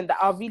Muslim women that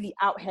are really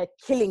out here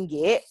killing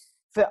it,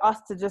 for us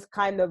to just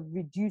kind of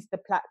reduce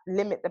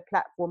limit the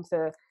platform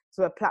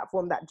to a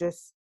platform that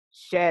just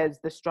shares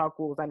the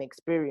struggles and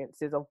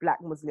experiences of Black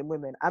Muslim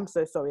women. I'm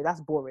so sorry.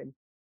 That's boring.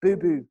 Boo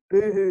boo.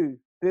 Boo hoo.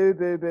 Boo,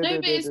 boo, boo, no, boo,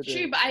 but it's boo,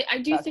 true. boo. But I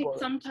do think boring.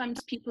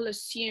 Sometimes people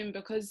assume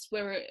because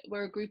we're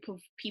a group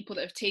of people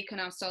that have taken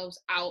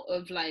ourselves out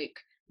of, like,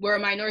 we're a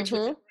minority,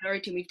 and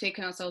we've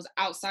taken ourselves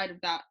outside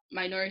of that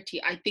minority.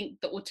 I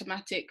think the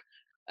automatic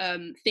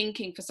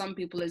thinking for some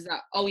people is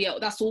that, oh yeah,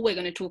 that's all we're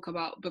going to talk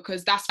about,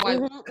 because that's why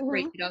we've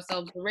separated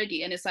ourselves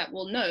already. And it's like,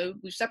 well, no,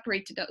 we've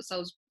separated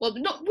ourselves. Well,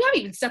 we haven't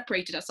even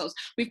separated ourselves.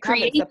 We've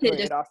created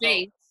a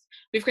space.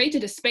 We've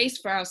created a space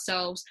for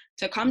ourselves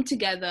to come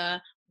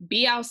together,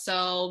 be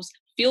ourselves,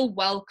 feel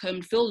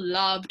welcomed, feel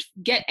loved,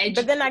 get educated.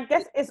 But then I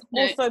guess it's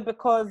also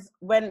because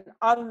when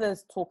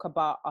others talk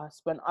about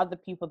us, when other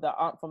people that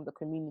aren't from the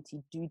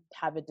community do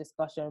have a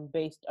discussion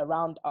based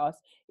around us,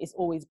 it's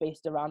always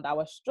based around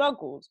our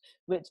struggles,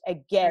 which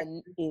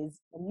again is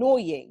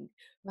annoying,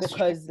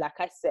 because like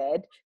I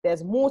said,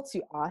 there's more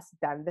to us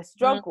than the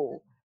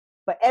struggle.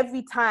 But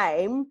every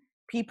time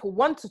people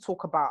want to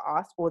talk about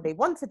us or they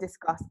want to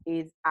discuss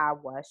is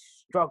our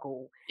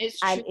struggle.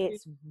 And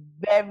it's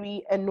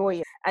very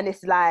annoying. And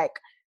it's like,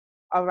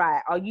 all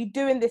right, are you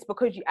doing this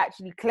because you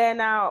actually care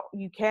now,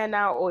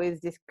 or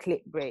is this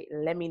clickbait?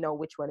 Let me know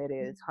which one it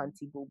is,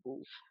 hunty boo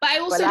boo. But I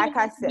also like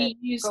I said,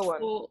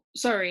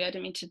 sorry, I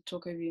didn't mean to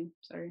talk over you.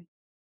 Sorry.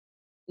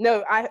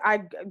 No,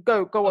 I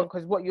go on,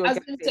 because what you're going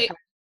to say.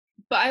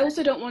 But I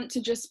also don't want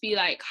to just be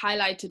like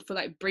highlighted for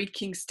like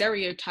breaking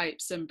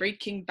stereotypes and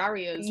breaking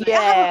barriers. Like,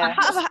 I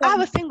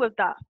have a thing with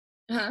that.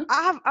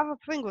 I have a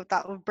thing with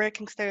that, with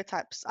breaking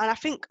stereotypes. And I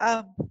think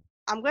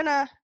I'm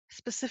gonna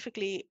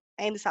specifically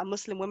aim this at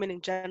Muslim women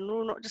in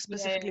general, not just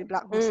specifically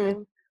Black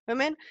Muslim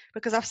women,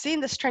 because I've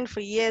seen this trend for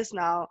years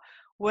now.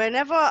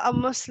 Whenever a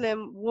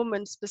Muslim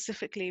woman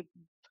specifically,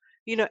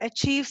 you know,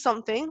 achieves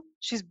something,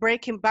 she's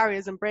breaking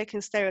barriers and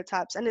breaking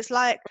stereotypes. And it's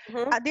like,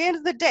 at the end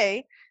of the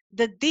day,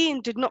 the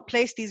deen did not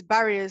place these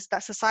barriers,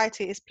 that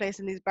society is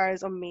placing these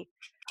barriers on me.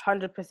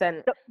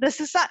 100%. The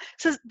society,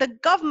 so the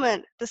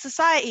government, the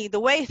society, the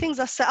way things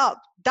are set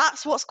up,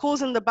 that's what's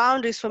causing the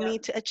boundaries for me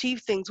to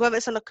achieve things, whether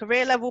it's on a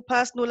career level,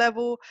 personal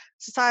level,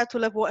 societal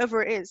level,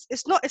 whatever it is.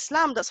 It's not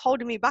Islam that's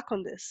holding me back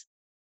on this.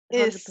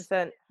 It's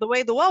 100%. the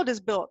way the world is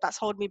built that's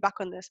holding me back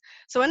on this.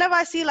 So whenever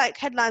I see like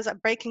headlines like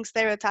breaking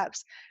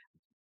stereotypes,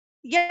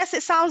 yes,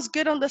 it sounds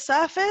good on the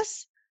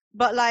surface,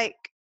 but like,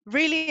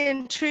 really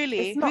and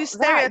truly, whose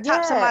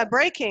stereotypes am I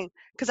breaking?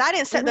 Because I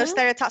didn't set those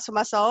stereotypes for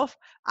myself.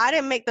 I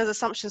didn't make those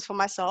assumptions for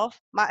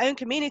myself. My own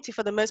community,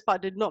 for the most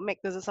part, did not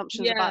make those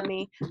assumptions about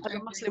me as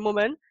a Muslim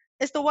woman.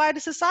 It's the wider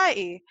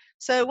society.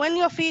 So when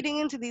you're feeding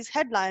into these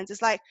headlines,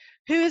 it's like,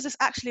 who is this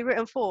actually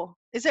written for?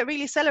 Is it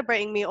really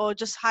celebrating me or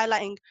just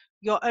highlighting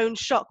your own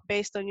shock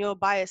based on your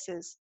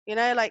biases. You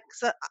know, like,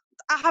 so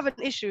I have an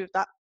issue with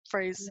that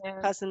phrase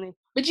personally.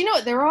 But you know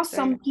what? There are So,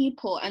 some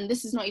people, and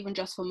this is not even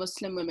just for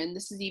Muslim women.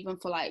 This is even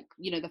for like,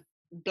 you know, the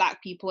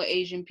Black people,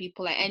 Asian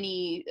people, like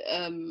any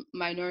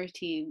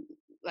minority,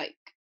 like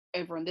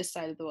over on this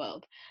side of the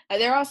world. Like,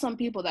 there are some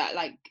people that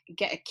like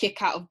get a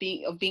kick out of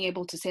being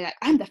able to say like,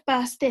 I'm the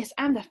first this,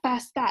 I'm the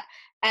first that,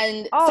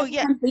 and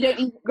sometimes they don't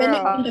even, they're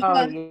not even the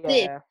first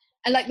this.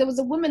 And like, there was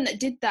a woman that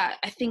did that,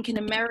 I think in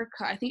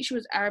America. I think she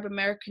was Arab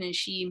American, and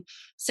she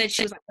said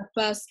she was like the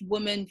first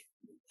woman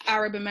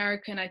Arab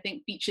American, I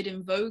think, featured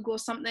in Vogue or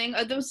something.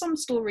 There was some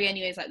story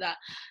anyways like that.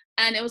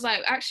 And it was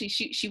like, actually,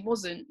 she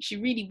wasn't. She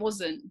really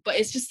wasn't. But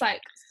it's just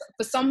like,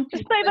 for some people,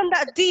 it's not even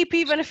that deep,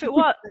 even if it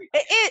was.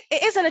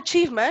 It is an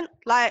achievement.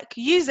 Like,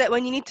 use it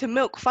when you need to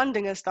milk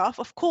funding and stuff.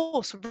 Of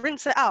course,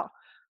 rinse it out.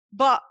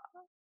 But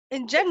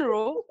in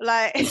general,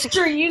 like, it's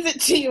true. Use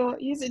it to your.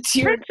 Rinse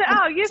it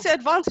out. Use your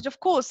advantage. Of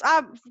course,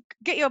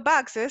 get your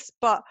bag, sis.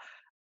 But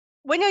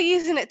when you're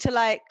using it to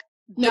like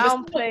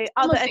downplay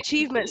other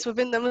achievements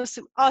within the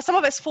Muslim, some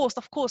of it's forced,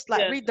 of course.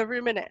 Like, read the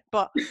room in it.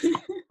 But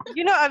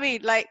you know what I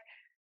mean? Like,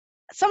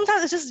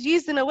 sometimes it's just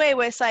used in a way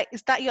where it's like,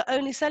 is that your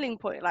only selling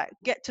point? Like,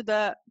 get to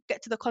the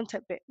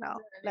content bit now.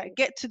 Like,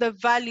 get to the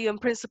value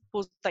and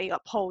principles that you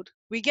uphold.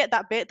 We get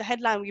that bit, the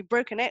headline, we've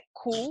broken it,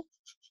 cool.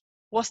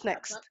 What's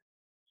next?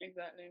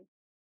 Exactly.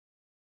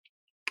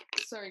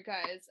 Sorry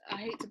guys, I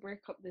hate to break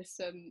up this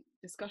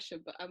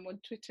discussion, but I'm on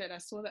Twitter and I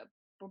saw that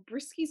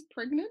Bobrisky's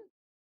pregnant.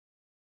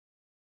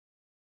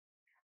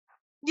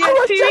 Yeah, I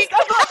was just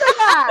about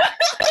that.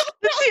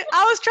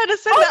 I was trying to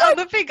send that on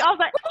the thing. I was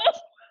like,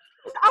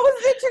 I was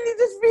literally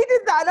just reading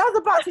that, and I was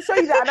about to show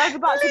you that, and I was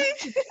about to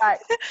like,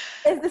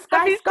 is this guy?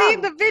 Have you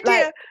seen the video?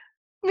 Like,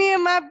 me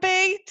and my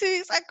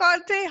babies, I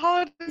can't take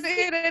hold of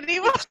it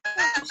anymore.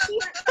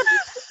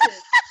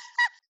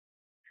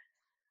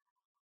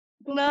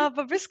 No,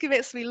 but Bobrisky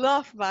makes me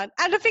laugh, man.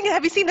 And the thing is,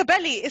 have you seen the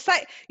belly? It's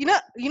like, you know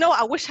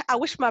what? I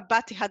wish my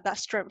batty had that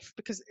strength,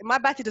 because my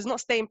batty does not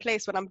stay in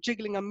place when I'm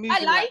jiggling and moving. I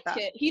like that.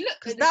 it. He looked,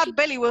 because that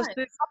belly was.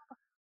 Nice.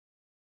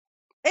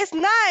 It's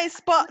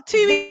nice, but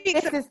 2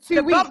 weeks. This is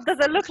 2 weeks. The bump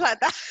doesn't look like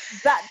that.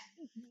 That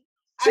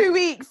 2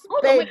 weeks,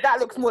 babe. That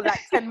looks more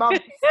like 10 months.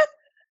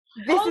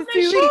 This is 2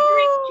 weeks.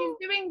 She's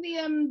doing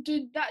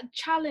the that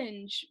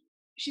challenge.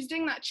 She's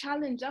doing that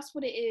challenge. That's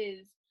what it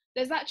is.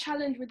 There's that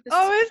challenge with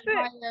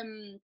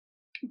the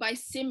by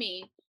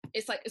Simi.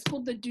 It's like, it's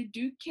called the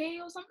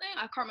Duduke or something.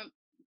 I can't remember.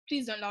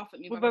 Please don't laugh at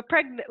me. With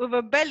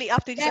a belly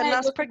after you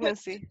announced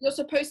pregnancy. You're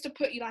supposed to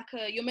put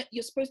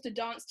you're supposed to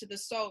dance to the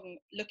song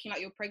looking like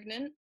you're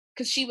pregnant,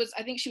 because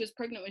I think she was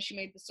pregnant when she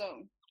made the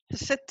song.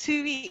 She said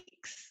 2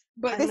 weeks.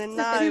 But this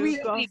is 2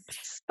 weeks.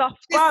 Stuff.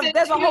 Wow,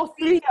 there's a whole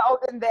 3-year-old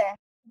in there.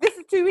 This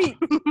is 2 weeks.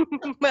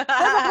 There's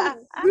a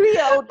whole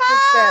 3-year-old in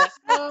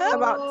there.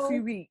 About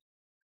 2 weeks.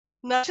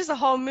 No, it's just a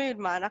whole mood,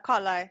 man. I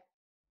can't lie.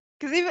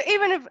 Because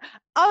even if,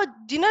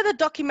 do you know the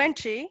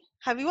documentary?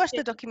 Have you watched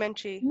the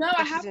documentary? No,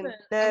 I haven't.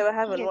 No, I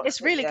haven't.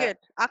 It's really good.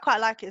 I quite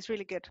like it. It's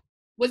really good.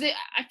 Was it?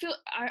 I feel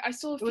I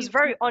saw. It was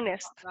very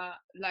honest.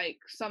 Like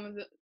some of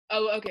the.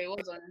 Oh, okay. It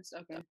was honest.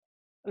 Okay.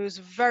 It was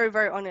very,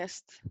 very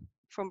honest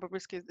from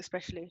Bobrisky,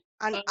 especially,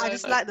 and I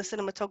just like the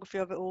cinematography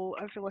of it all.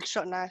 Everything was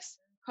shot nice.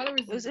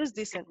 It was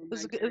decent. It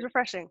was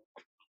refreshing.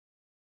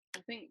 I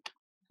think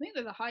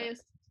they're the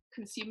highest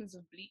consumers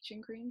of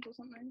bleaching creams or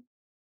something.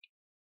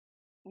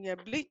 Yeah,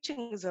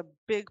 bleaching is a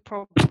big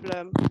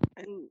problem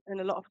in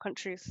a lot of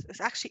countries.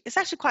 It's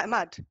actually quite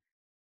mad.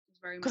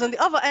 Because on the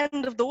other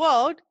end of the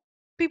world,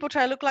 people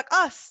try to look like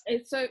us.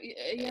 It's so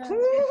yeah.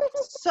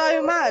 It's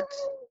so mad.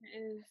 It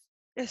is.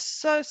 It's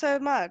so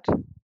mad.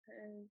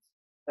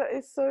 That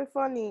is so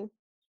funny.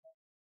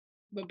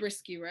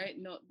 Bobrisky, right?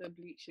 Not the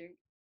bleaching.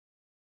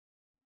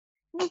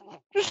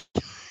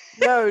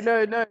 No.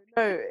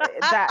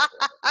 That.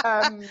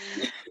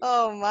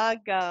 Oh my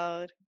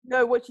God.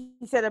 No, what you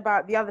said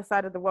about the other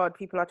side of the world,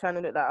 people are trying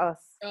to look like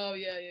us. Oh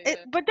yeah.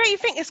 But don't you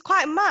think it's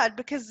quite mad?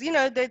 Because, you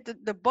know,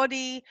 the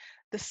body,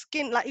 the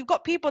skin, like, you've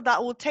got people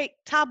that will take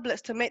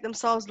tablets to make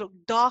themselves look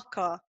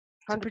darker,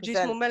 100%. To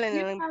produce more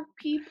melanin. You have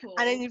people,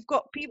 and then you've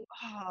got people.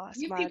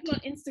 You have people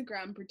on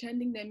Instagram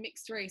pretending they're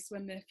mixed race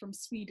when they're from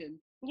Sweden.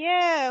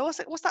 Yeah,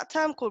 what's that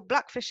term called?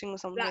 Blackfishing or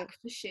something?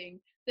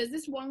 Blackfishing. There's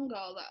this one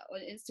girl that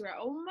on Instagram.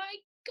 Oh my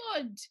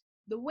God,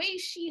 the way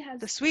she has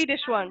the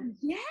Swedish one.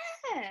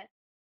 Yeah.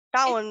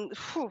 That one.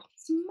 Whew.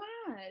 It's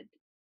mad.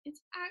 It's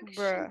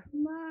actually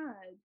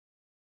mad.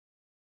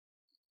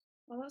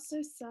 Oh, that's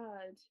so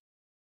sad.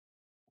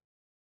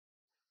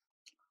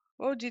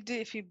 What would you do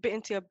if you bit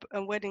into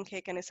a wedding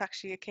cake and it's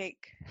actually a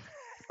cake?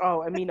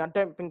 Oh, I mean, I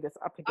don't bring this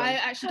up again. I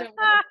actually don't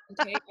want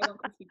a cake. I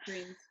want Krispy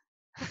Kremes.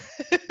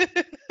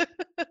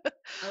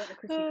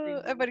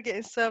 Everybody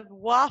getting served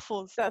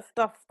waffles. That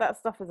stuff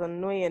is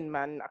annoying,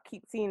 man. I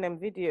keep seeing them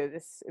videos.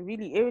 It's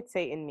really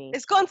irritating me.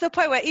 It's gotten to the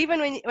point where even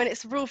when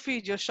it's real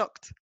food, you're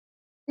shocked.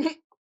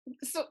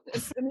 So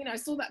I mean, I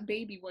saw that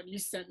baby one you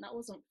sent. That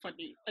wasn't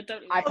funny. I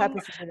don't.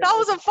 That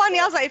wasn't funny.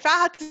 I was like, if I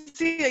had to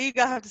see it, you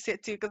guys have to see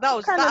it too, because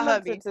that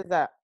hurt me. To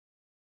that.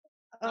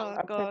 Oh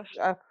gosh.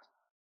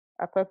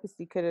 I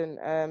purposely couldn't.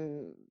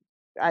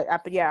 I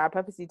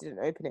purposely didn't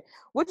open it.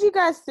 What do you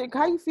guys think?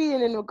 How are you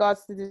feeling in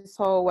regards to this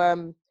whole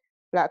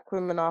black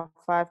women are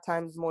 5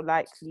 times more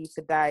likely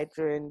to die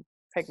during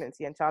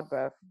pregnancy and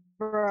childbirth?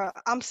 Bruh,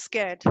 I'm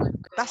scared.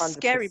 That's 100%.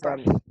 scary,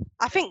 bruh.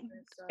 I think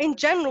in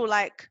general,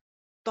 like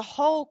the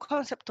whole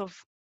concept of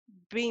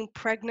being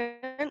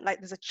pregnant, like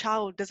there's a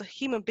child, there's a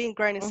human being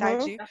growing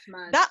inside you. That's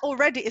mad. That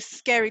already is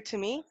scary to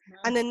me.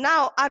 And then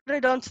now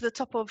added on to the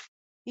top of,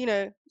 you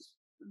know,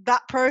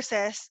 that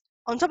process.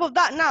 On top of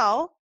that,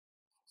 now,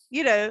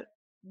 you know,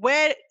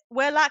 we're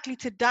likely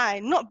to die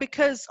not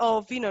because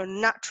of, you know,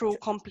 natural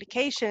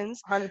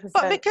complications, 100%.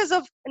 but because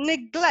of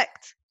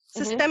neglect,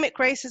 systemic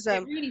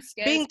racism, really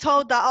being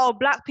told that, oh,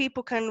 black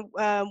people can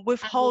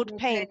withhold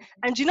pain.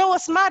 And do you know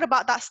what's mad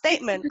about that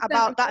statement,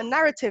 about that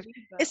narrative?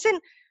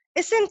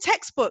 It's in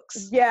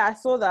textbooks. Yeah, I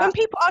saw that. When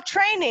people are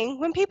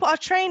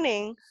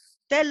training,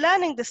 they're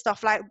learning this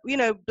stuff. Like, you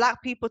know,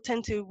 black people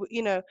tend to,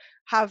 you know,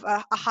 have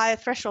a higher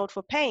threshold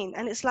for pain.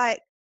 And it's like,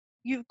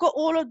 you've got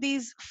all of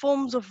these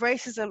forms of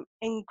racism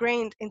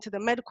ingrained into the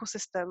medical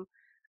system.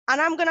 And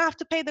I'm going to have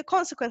to pay the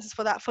consequences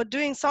for that, for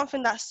doing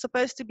something that's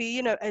supposed to be,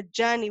 you know, a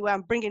journey where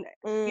I'm bringing,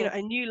 you know,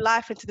 a new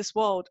life into this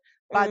world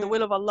by the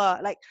will of Allah.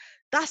 Like,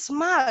 that's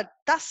mad.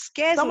 That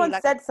scares me. Someone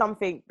Like, said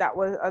something that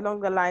was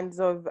along the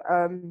lines of,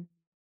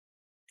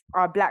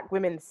 are black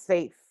women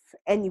safe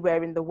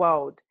anywhere in the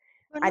world?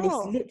 And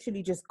it's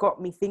literally just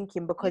got me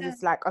thinking, because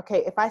it's like,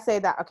 okay, if I say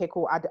that, okay,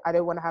 cool, I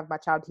don't want to have my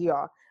child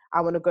here, I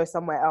want to go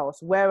somewhere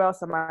else. Where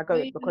else am I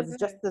going? Because it's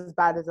just as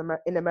bad as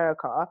in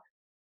America.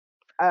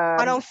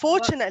 And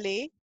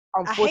unfortunately,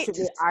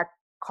 I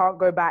can't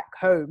go back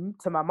home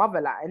to my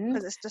motherland.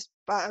 Because it's just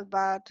bad.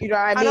 You know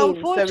what I mean? And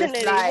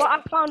unfortunately, so like, what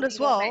I found as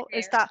well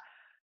is that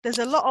there's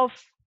a lot of,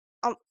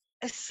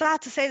 it's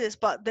sad to say this,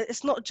 but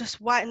it's not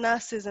just white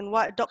nurses and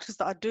white doctors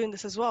that are doing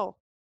this as well.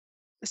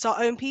 It's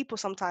our own people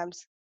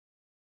sometimes.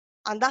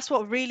 And that's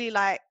what really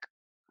like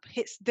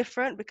hits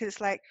different, because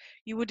it's like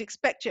you would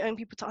expect your own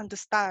people to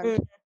understand.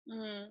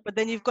 But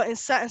then you've got in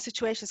certain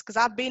situations, because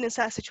I've been in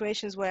certain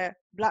situations where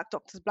black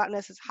doctors, black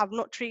nurses have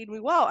not treated me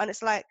well. And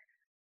it's like,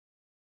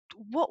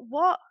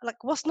 what?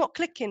 Like, what's not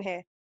clicking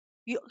here?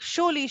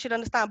 Surely you should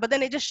understand. But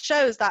then it just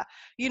shows that,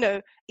 you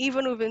know,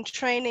 even within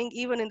training,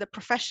 even in the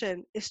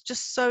profession, it's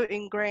just so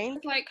ingrained.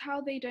 It's like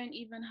how they don't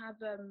even have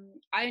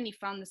I only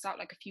found this out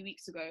like a few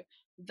weeks ago,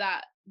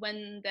 that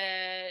when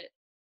they're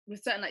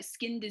with certain like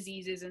skin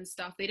diseases and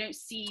stuff, they don't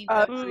see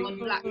on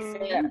black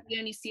skin, they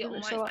only see it on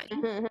white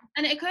skin.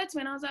 And it occurred to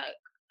me, and I was like,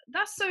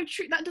 that's so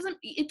true.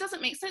 It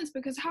doesn't make sense,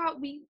 because how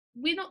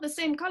we're not the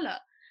same color.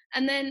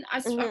 And then I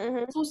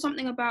saw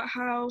something about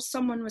how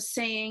someone was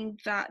saying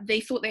that they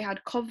thought they had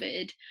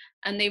COVID,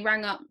 and they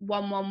rang up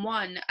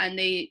 111 and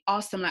they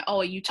asked them like, "Oh,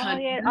 are you turned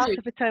blue?" Asked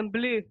if it turned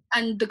blue.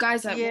 And the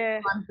guy's like,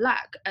 "Well, I'm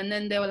black." And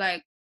then they were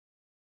like,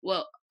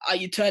 "Well, are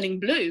you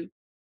turning blue?"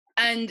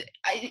 And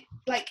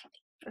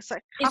it's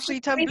like, how can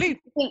you turn blue?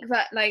 I think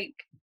that like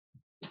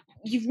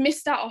you've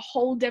missed out a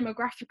whole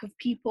demographic of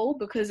people,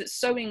 because it's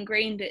so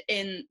ingrained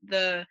in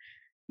the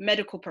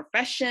medical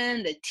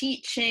profession, the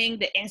teaching,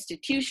 the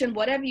institution,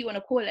 whatever you want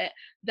to call it,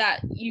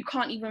 that you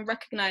can't even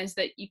recognize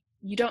that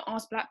you don't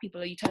ask black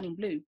people, are you turning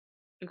blue?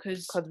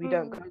 Because we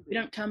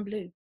don't turn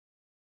blue.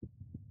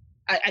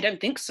 I don't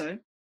think so.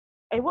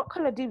 Hey, what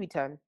color do we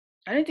turn?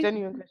 I don't think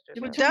genuine question.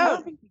 We I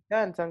don't think we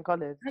turn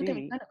colors. I don't think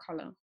we turn a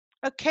color.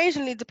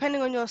 Occasionally,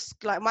 depending on your,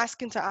 like my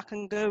skin tone, I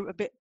can go a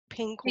bit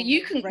pink. Or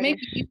you can reddish.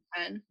 maybe you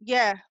can.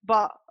 Yeah,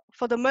 but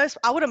for the most,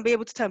 I wouldn't be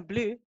able to turn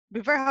blue. It'd be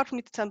very hard for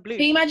me to turn blue.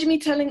 Can you imagine me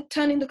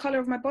turning the color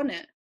of my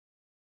bonnet?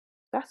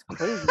 That's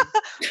crazy.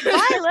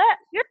 Violet,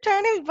 you're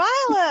turning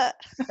violet.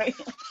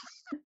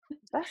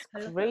 That's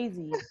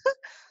crazy.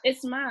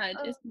 It's mad.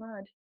 It's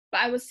mad.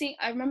 But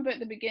I remember at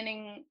the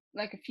beginning,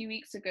 like a few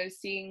weeks ago,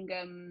 seeing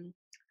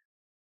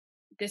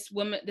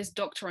this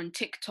doctor on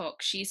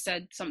TikTok. She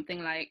said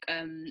something like,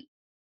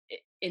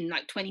 in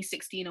like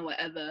 2016 or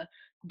whatever,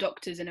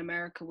 doctors in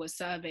America were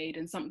surveyed,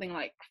 and something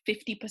like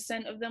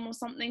 50% of them or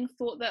something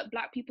thought that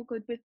black people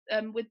could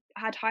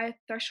had higher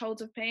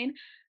thresholds of pain.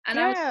 And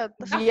I saw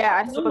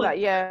that.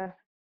 Yeah,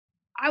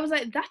 I was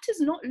like, that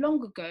is not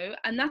long ago,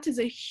 and that is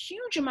a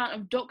huge amount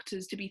of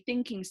doctors to be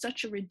thinking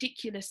such a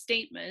ridiculous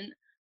statement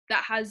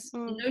that has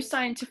no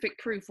scientific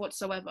proof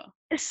whatsoever.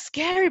 It's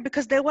scary,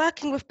 because they're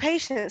working with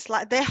patients.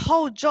 Like, their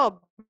whole job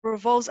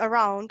revolves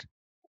around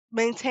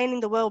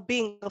maintaining the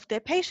well-being of their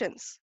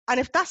patients. And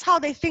if that's how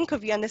they think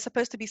of you, and they're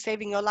supposed to be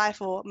saving your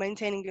life or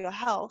maintaining your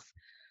health,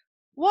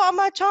 what are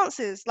my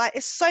chances? Like,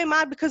 it's so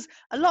mad, because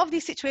a lot of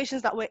these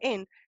situations that we're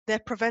in, they're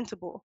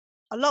preventable.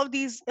 A lot of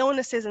these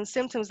illnesses and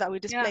symptoms that we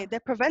display,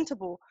 they're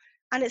preventable.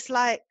 And it's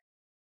like,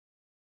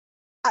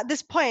 at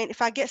this point,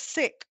 if I get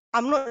sick,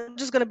 I'm not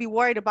just going to be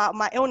worried about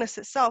my illness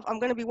itself. I'm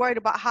going to be worried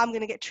about how I'm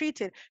going to get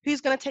treated. Who's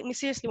going to take me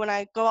seriously when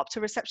I go up to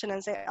reception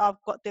and say, oh,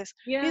 I've got this?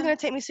 Yeah. Who's going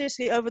to take me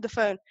seriously over the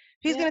phone?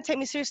 Who's going to take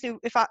me seriously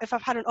if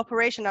I've had an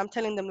operation? I'm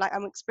telling them, like,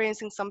 I'm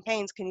experiencing some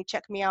pains. Can you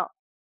check me out?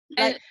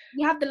 And Like,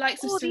 you have the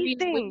likes of all these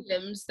Serena things.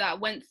 Williams that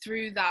went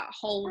through that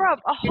whole Bruv,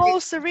 a whole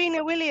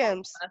Serena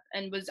Williams.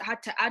 and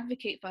had to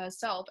advocate for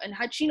herself. And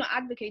had she not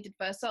advocated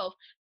for herself,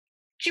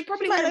 she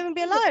probably She might not wouldn't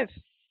even be alive.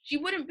 She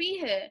wouldn't be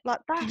here. Like,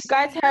 Did that's you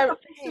guys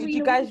shocking. did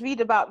you guys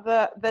read about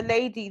the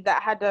lady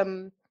that had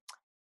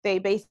they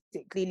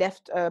basically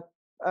left a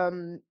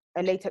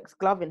latex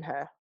glove in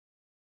her?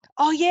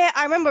 Oh yeah,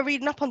 I remember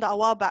reading up on that a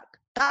while back.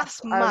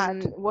 That's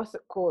mad. What's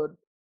it called?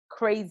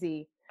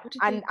 Crazy. What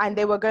did And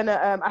they were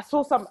gonna I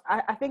saw some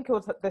I think it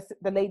was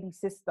the lady's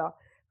sister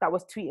that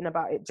was tweeting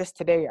about it just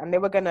today, and they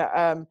were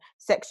gonna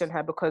section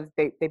her because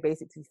they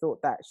basically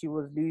thought that she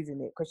was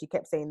losing it because she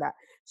kept saying that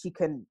she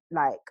can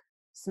like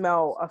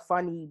smell a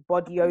funny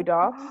body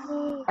odor,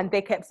 and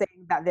they kept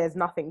saying that there's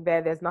nothing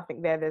there, there's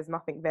nothing there, there's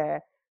nothing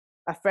there.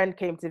 A friend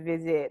came to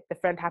visit. The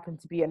friend happened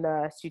to be a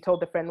nurse. She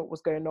told the friend what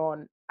was going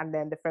on, and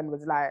then the friend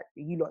was like,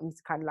 you lot need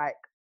to kind of like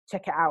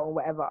check it out or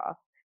whatever.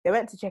 They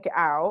went to check it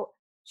out.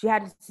 She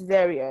had a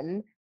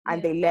cesarean,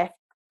 and they left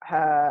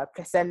her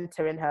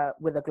placenta in her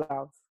with a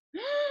glove.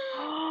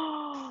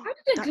 How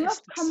did the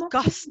glove come up?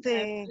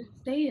 Disgusting.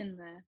 Stay in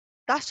there.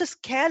 That's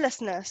just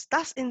carelessness.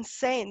 That's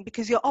insane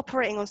because you're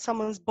operating on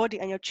someone's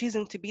body and you're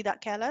choosing to be that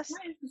careless.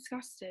 That is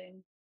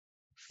disgusting.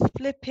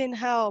 Flipping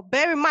hell.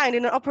 Bear in mind,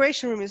 in an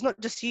operation room, it's not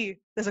just you.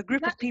 There's a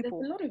group of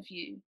people. There's a lot of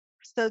you.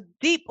 So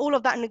deep all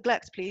of that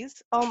neglect,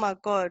 please. Oh my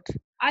God.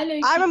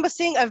 I remember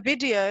seeing a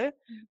video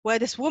where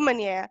this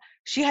woman,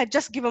 she had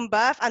just given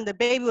birth and the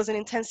baby was in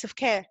intensive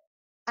care.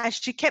 And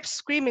she kept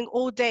screaming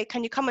all day,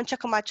 can you come and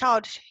check on my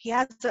child? He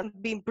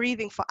hasn't been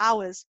breathing for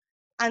hours.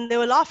 And they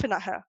were laughing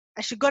at her.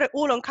 And she got it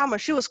all on camera.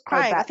 She was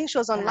crying. I think she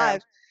was on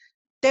live.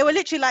 They were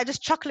literally like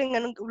just chuckling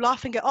and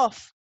laughing it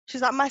off.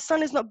 She's like, my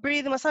son is not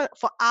breathing, my son,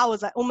 for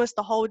hours, like almost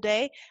the whole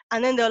day.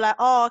 And then they were like,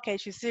 oh, okay,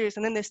 she's serious.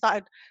 And then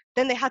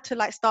they had to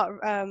like start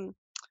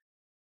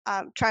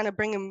trying to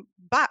bring him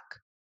back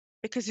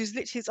because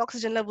his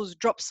oxygen levels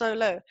dropped so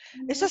low.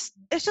 It's just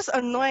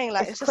annoying.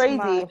 Like, it's just crazy.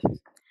 Mad.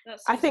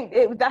 I think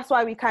that's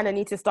why we kind of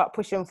need to start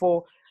pushing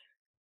for.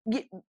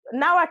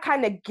 Now I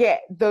kind of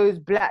get those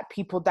black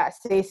people that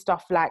say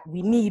stuff like,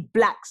 we need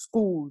black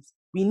schools,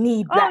 we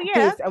need black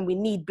this, and we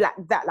need black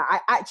that. Like, I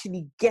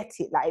actually get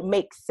it. Like, it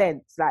makes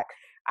sense. Like,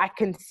 I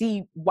can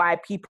see why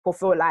people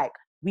feel like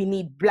we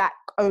need black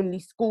only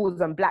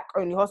schools and black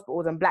only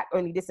hospitals and black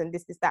only this and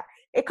this, that.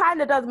 It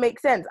kind of does make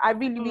sense. I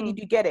really, really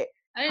do get it.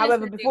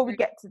 However, before we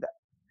get to that,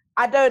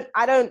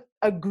 I don't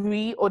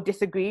agree or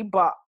disagree,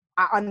 but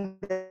I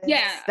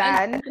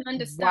understand,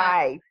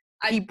 why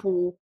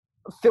people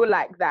feel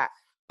like that.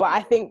 But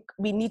I think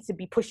we need to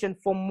be pushing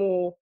for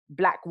more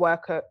black more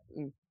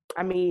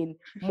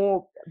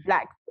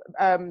black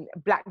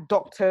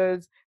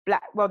doctors,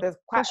 there's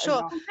quite for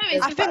sure.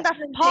 I think that's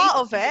part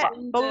of it,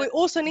 but we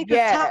also need to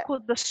tackle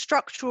the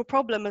structural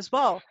problem as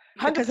well.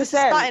 100%. Because it's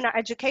starting at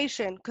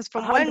education. Because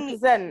from 100%.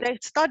 When they're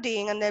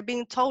studying and they're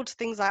being told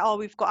things like, oh,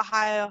 we've got a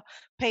higher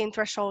pain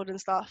threshold and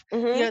stuff,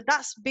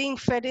 that's being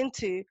fed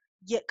into.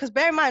 Yeah, because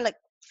bear in mind, like,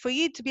 for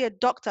you to be a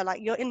doctor, like,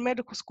 you're in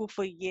medical school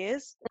for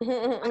years.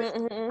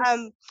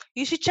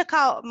 You should check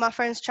out my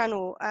friend's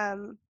channel,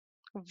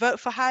 Vote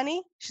for Hani.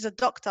 She's a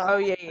doctor. Oh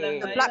yeah,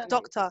 a black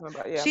doctor.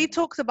 She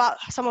talks about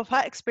some of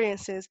her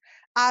experiences,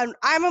 and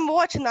I remember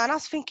watching that and I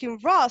was thinking,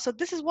 rah, so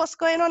this is what's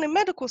going on in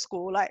medical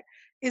school. Like,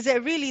 is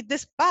it really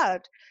this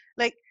bad?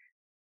 Like,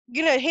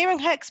 hearing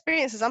her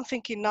experiences, I'm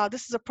thinking, nah,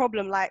 this is a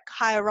problem, like,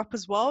 higher up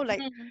as well.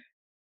 Like,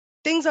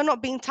 things are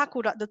not being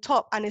tackled at the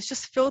top and it's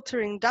just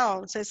filtering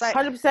down. So it's like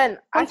 100%.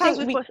 I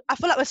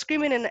feel like we're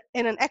screaming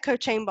in an echo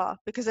chamber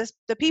because there's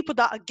the people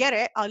that get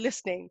it are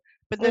listening,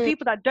 but the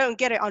people that don't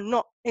get it are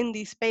not in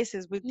these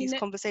spaces with these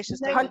conversations.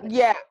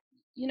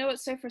 You know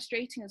what's so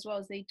frustrating as well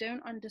is they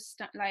don't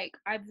understand. Like,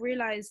 I've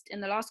realized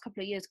in the last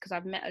couple of years, because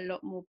I've met a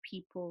lot more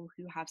people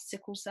who have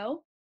sickle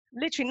cell.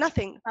 Literally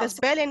nothing. There's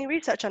barely any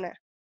research on it.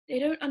 They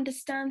don't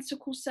understand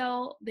sickle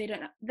cell. They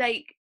don't,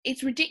 like,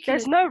 it's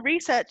ridiculous. There's no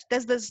research.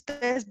 There's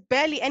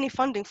barely any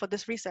funding for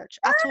this research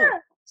at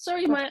all.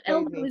 Sorry, my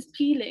elbow is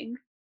peeling.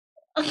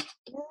 I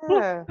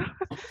got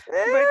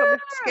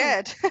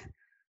scared. Oh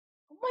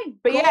my God.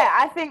 But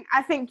I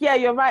think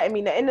you're right. I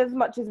mean, in as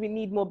much as we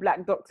need more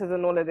black doctors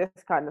and all of this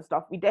kind of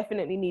stuff, we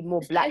definitely need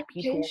more black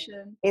people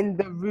in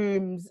the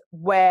rooms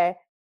where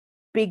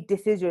big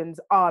decisions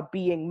are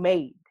being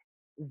made.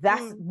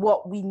 That's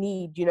what we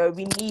need.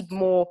 We need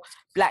more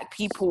black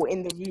people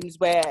in the rooms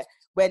where,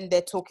 when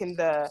they're talking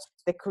the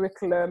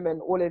curriculum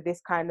and all of this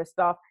kind of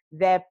stuff,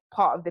 they're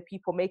part of the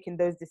people making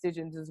those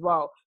decisions as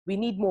well. We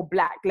need more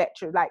black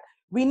lecturers. Like,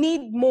 we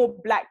need more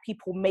black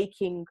people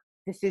making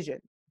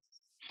decisions.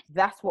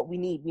 That's what we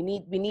need. We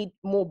need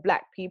more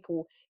black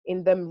people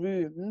in them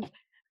rooms,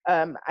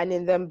 and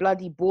in them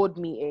bloody board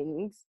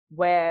meetings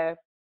where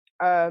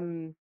but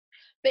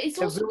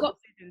it's also got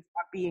decisions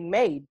are being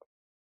made.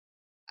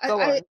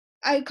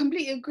 I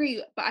completely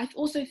agree, but I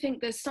also think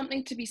there's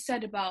something to be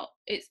said about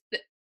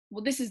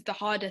this is the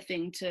harder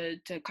thing to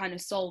kind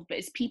of solve, but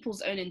it's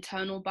people's own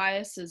internal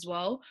bias as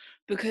well,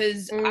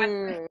 because I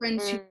have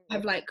friends who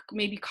have, like,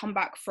 maybe come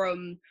back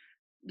from,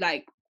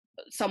 like,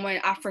 somewhere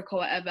in Africa or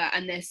whatever,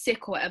 and they're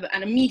sick or whatever,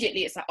 and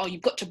immediately it's like, oh,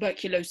 you've got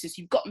tuberculosis,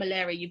 you've got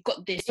malaria, you've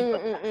got this, you've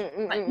got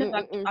that. Like, no,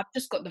 I've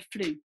just got the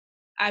flu.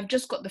 I've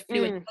just got the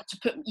flu, and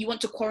you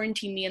want to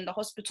quarantine me in the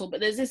hospital. But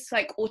there's this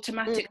like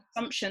automatic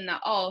assumption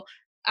that, oh,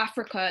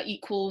 Africa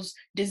equals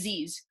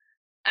disease,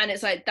 and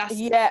it's like that's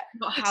not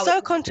how it's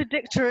so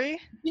contradictory,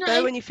 you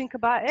know, when you think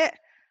about it.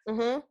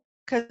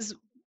 Because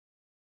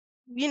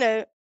you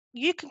know,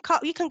 you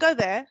can go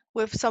there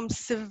with some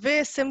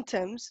severe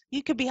symptoms.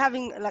 You could be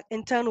having like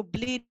internal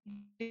bleeding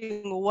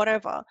or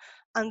whatever,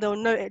 and they'll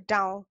note it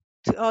down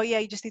to, oh yeah,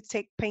 you just need to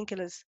take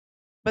painkillers.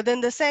 But then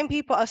the same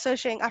people are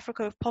associating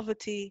Africa with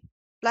poverty,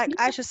 like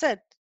Aisha said,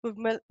 with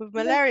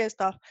malaria and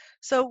stuff.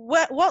 So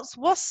what's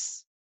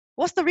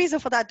the reason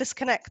for that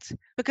disconnect?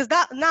 Because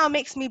that now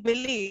makes me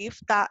believe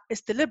that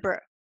it's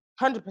deliberate.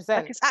 100%.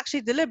 Like it's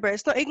actually deliberate.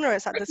 It's not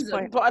ignorance at this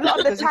point. But a lot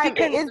of the time,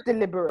 it is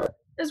deliberate.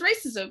 There's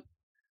racism.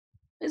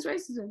 There's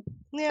racism.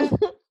 Yeah.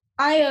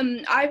 I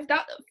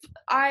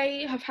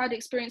have had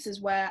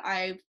experiences where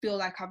I feel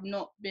like I've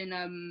not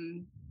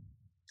been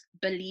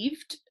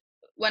believed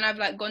when I've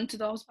like gone to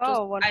the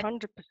hospital. Oh,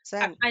 100%.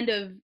 I kind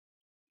of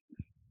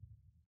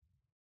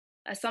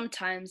I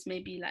sometimes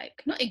maybe like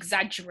not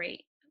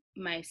exaggerate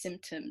my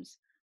symptoms,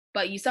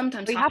 but you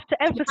sometimes have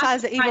to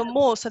emphasize it even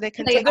more so they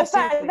can take the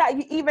fact that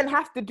you even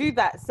have to do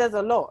that says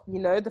a lot, you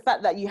know, the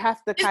fact that you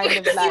have to kind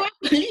of like, you won't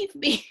believe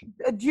me.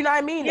 Do you know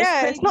what I mean?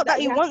 Yeah, it's not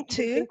that you want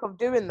to think of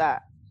doing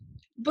that.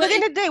 But at the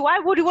end of the day, why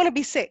would you want to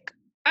be sick?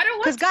 I don't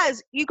want to. Because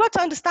guys, you got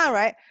to understand,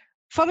 right?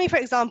 For me, for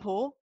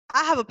example,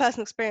 I have a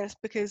personal experience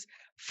because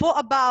for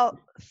about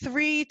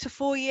 3 to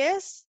 4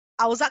 years,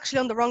 I was actually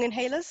on the wrong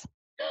inhalers.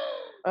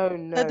 Oh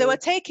no. So they were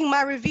taking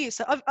my review.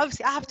 So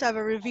obviously I have to have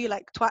a review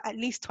like at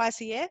least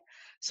twice a year.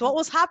 So what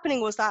was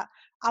happening was that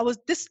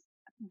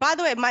by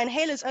the way, my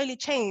inhalers only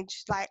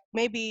changed like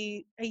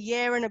maybe a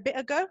year and a bit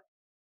ago.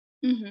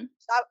 So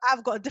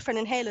I've got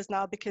different inhalers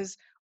now because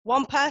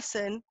one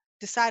person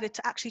decided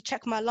to actually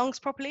check my lungs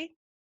properly.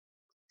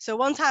 So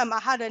one time I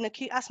had an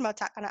acute asthma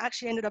attack and I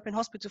actually ended up in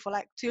hospital for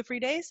like 2 or 3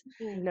 days.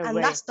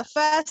 That's the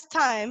first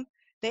time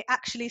they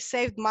actually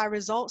saved my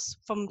results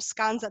from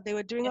scans that they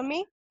were doing on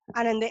me.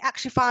 And then they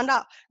actually found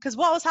out, because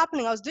what was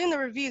happening, I was doing the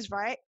reviews,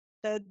 right?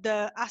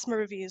 The asthma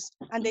reviews,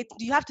 and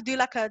you have to do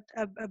like a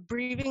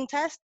breathing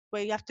test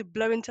where you have to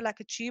blow into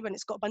like a tube and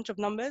it's got a bunch of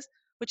numbers,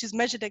 which is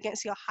measured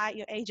against your height,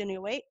 your age, and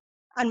your weight.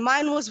 And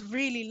mine was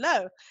really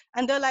low.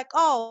 And they're like,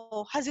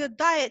 oh, has your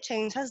diet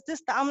changed? Has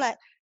this, that? I'm like,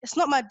 it's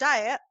not my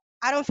diet.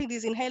 I don't think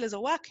these inhalers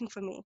are working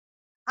for me.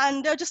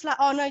 And they're just like,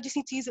 oh no, you just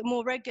need to use it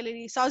more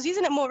regularly. So I was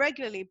using it more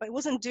regularly, but it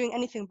wasn't doing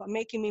anything but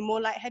making me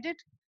more lightheaded.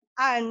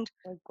 And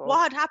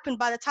what had happened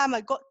by the time I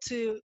got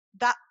to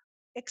that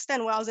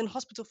extent where I was in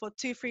hospital for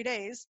 2-3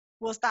 days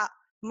was that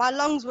my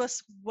lungs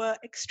were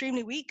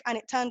extremely weak, and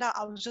it turned out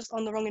I was just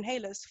on the wrong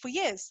inhalers for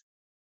years.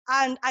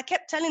 And I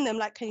kept telling them,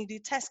 like, can you do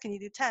tests? Can you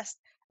do tests?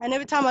 And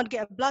every time I'd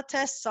get a blood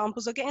test,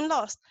 samples were getting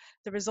lost.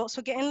 The results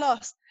were getting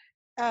lost.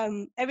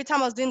 Every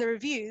time I was doing the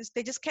reviews,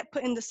 they just kept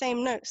putting the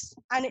same notes.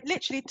 And it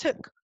literally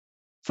took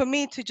for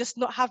me to just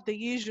not have the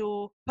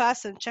usual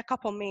person check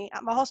up on me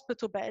at my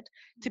hospital bed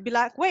to be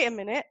like, wait a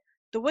minute,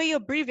 the way you're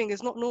breathing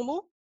is not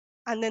normal.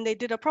 And then they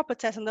did a proper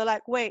test and they're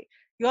like, wait,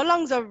 your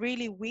lungs are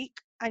really weak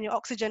and your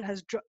oxygen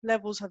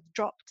levels have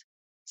dropped.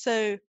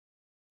 So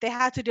they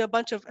had to do a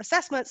bunch of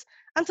assessments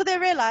until they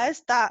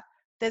realized that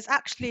there's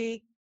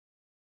actually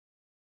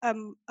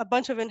a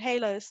bunch of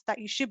inhalers that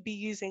you should be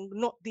using,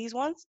 not these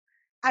ones.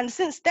 And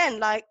since then,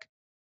 like,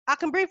 I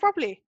can breathe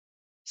properly.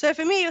 So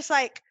for me, it's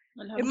like,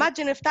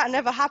 imagine if that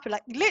never happened,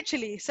 like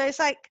literally. So it's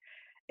like,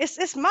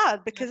 it's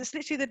mad because it's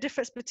literally the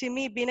difference between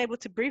me being able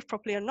to breathe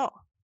properly or not.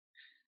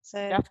 So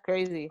that's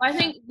crazy. I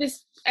think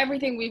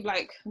everything we've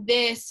like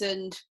this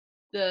and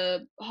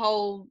the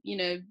whole, you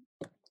know,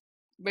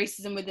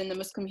 racism within the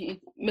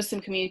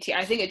Muslim community,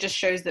 I think it just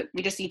shows that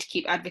we just need to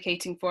keep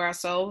advocating for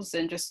ourselves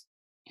and just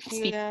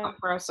speak up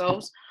for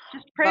ourselves.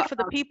 Just pray for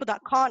the people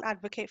that can't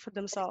advocate for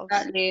themselves.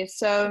 Exactly.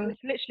 So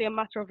it's literally a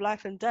matter of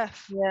life and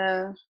death.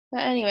 Yeah.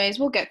 But anyways,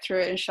 we'll get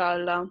through it,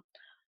 inshallah.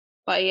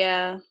 But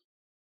yeah.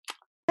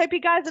 Hope you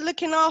guys are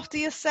looking after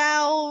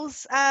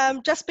yourselves.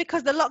 Just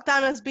because the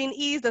lockdown has been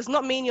eased does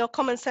not mean your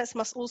common sense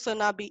must also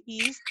now be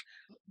eased.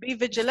 Be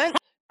vigilant.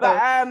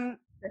 But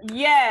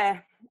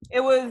yeah,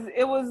 it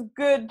was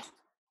good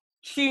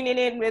tuning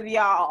in with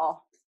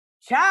y'all.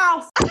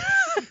 Ciao.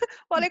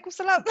 Walaikum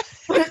salam.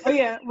 Oh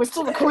yeah, we're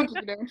still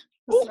recording.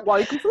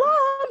 Walaikum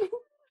salam.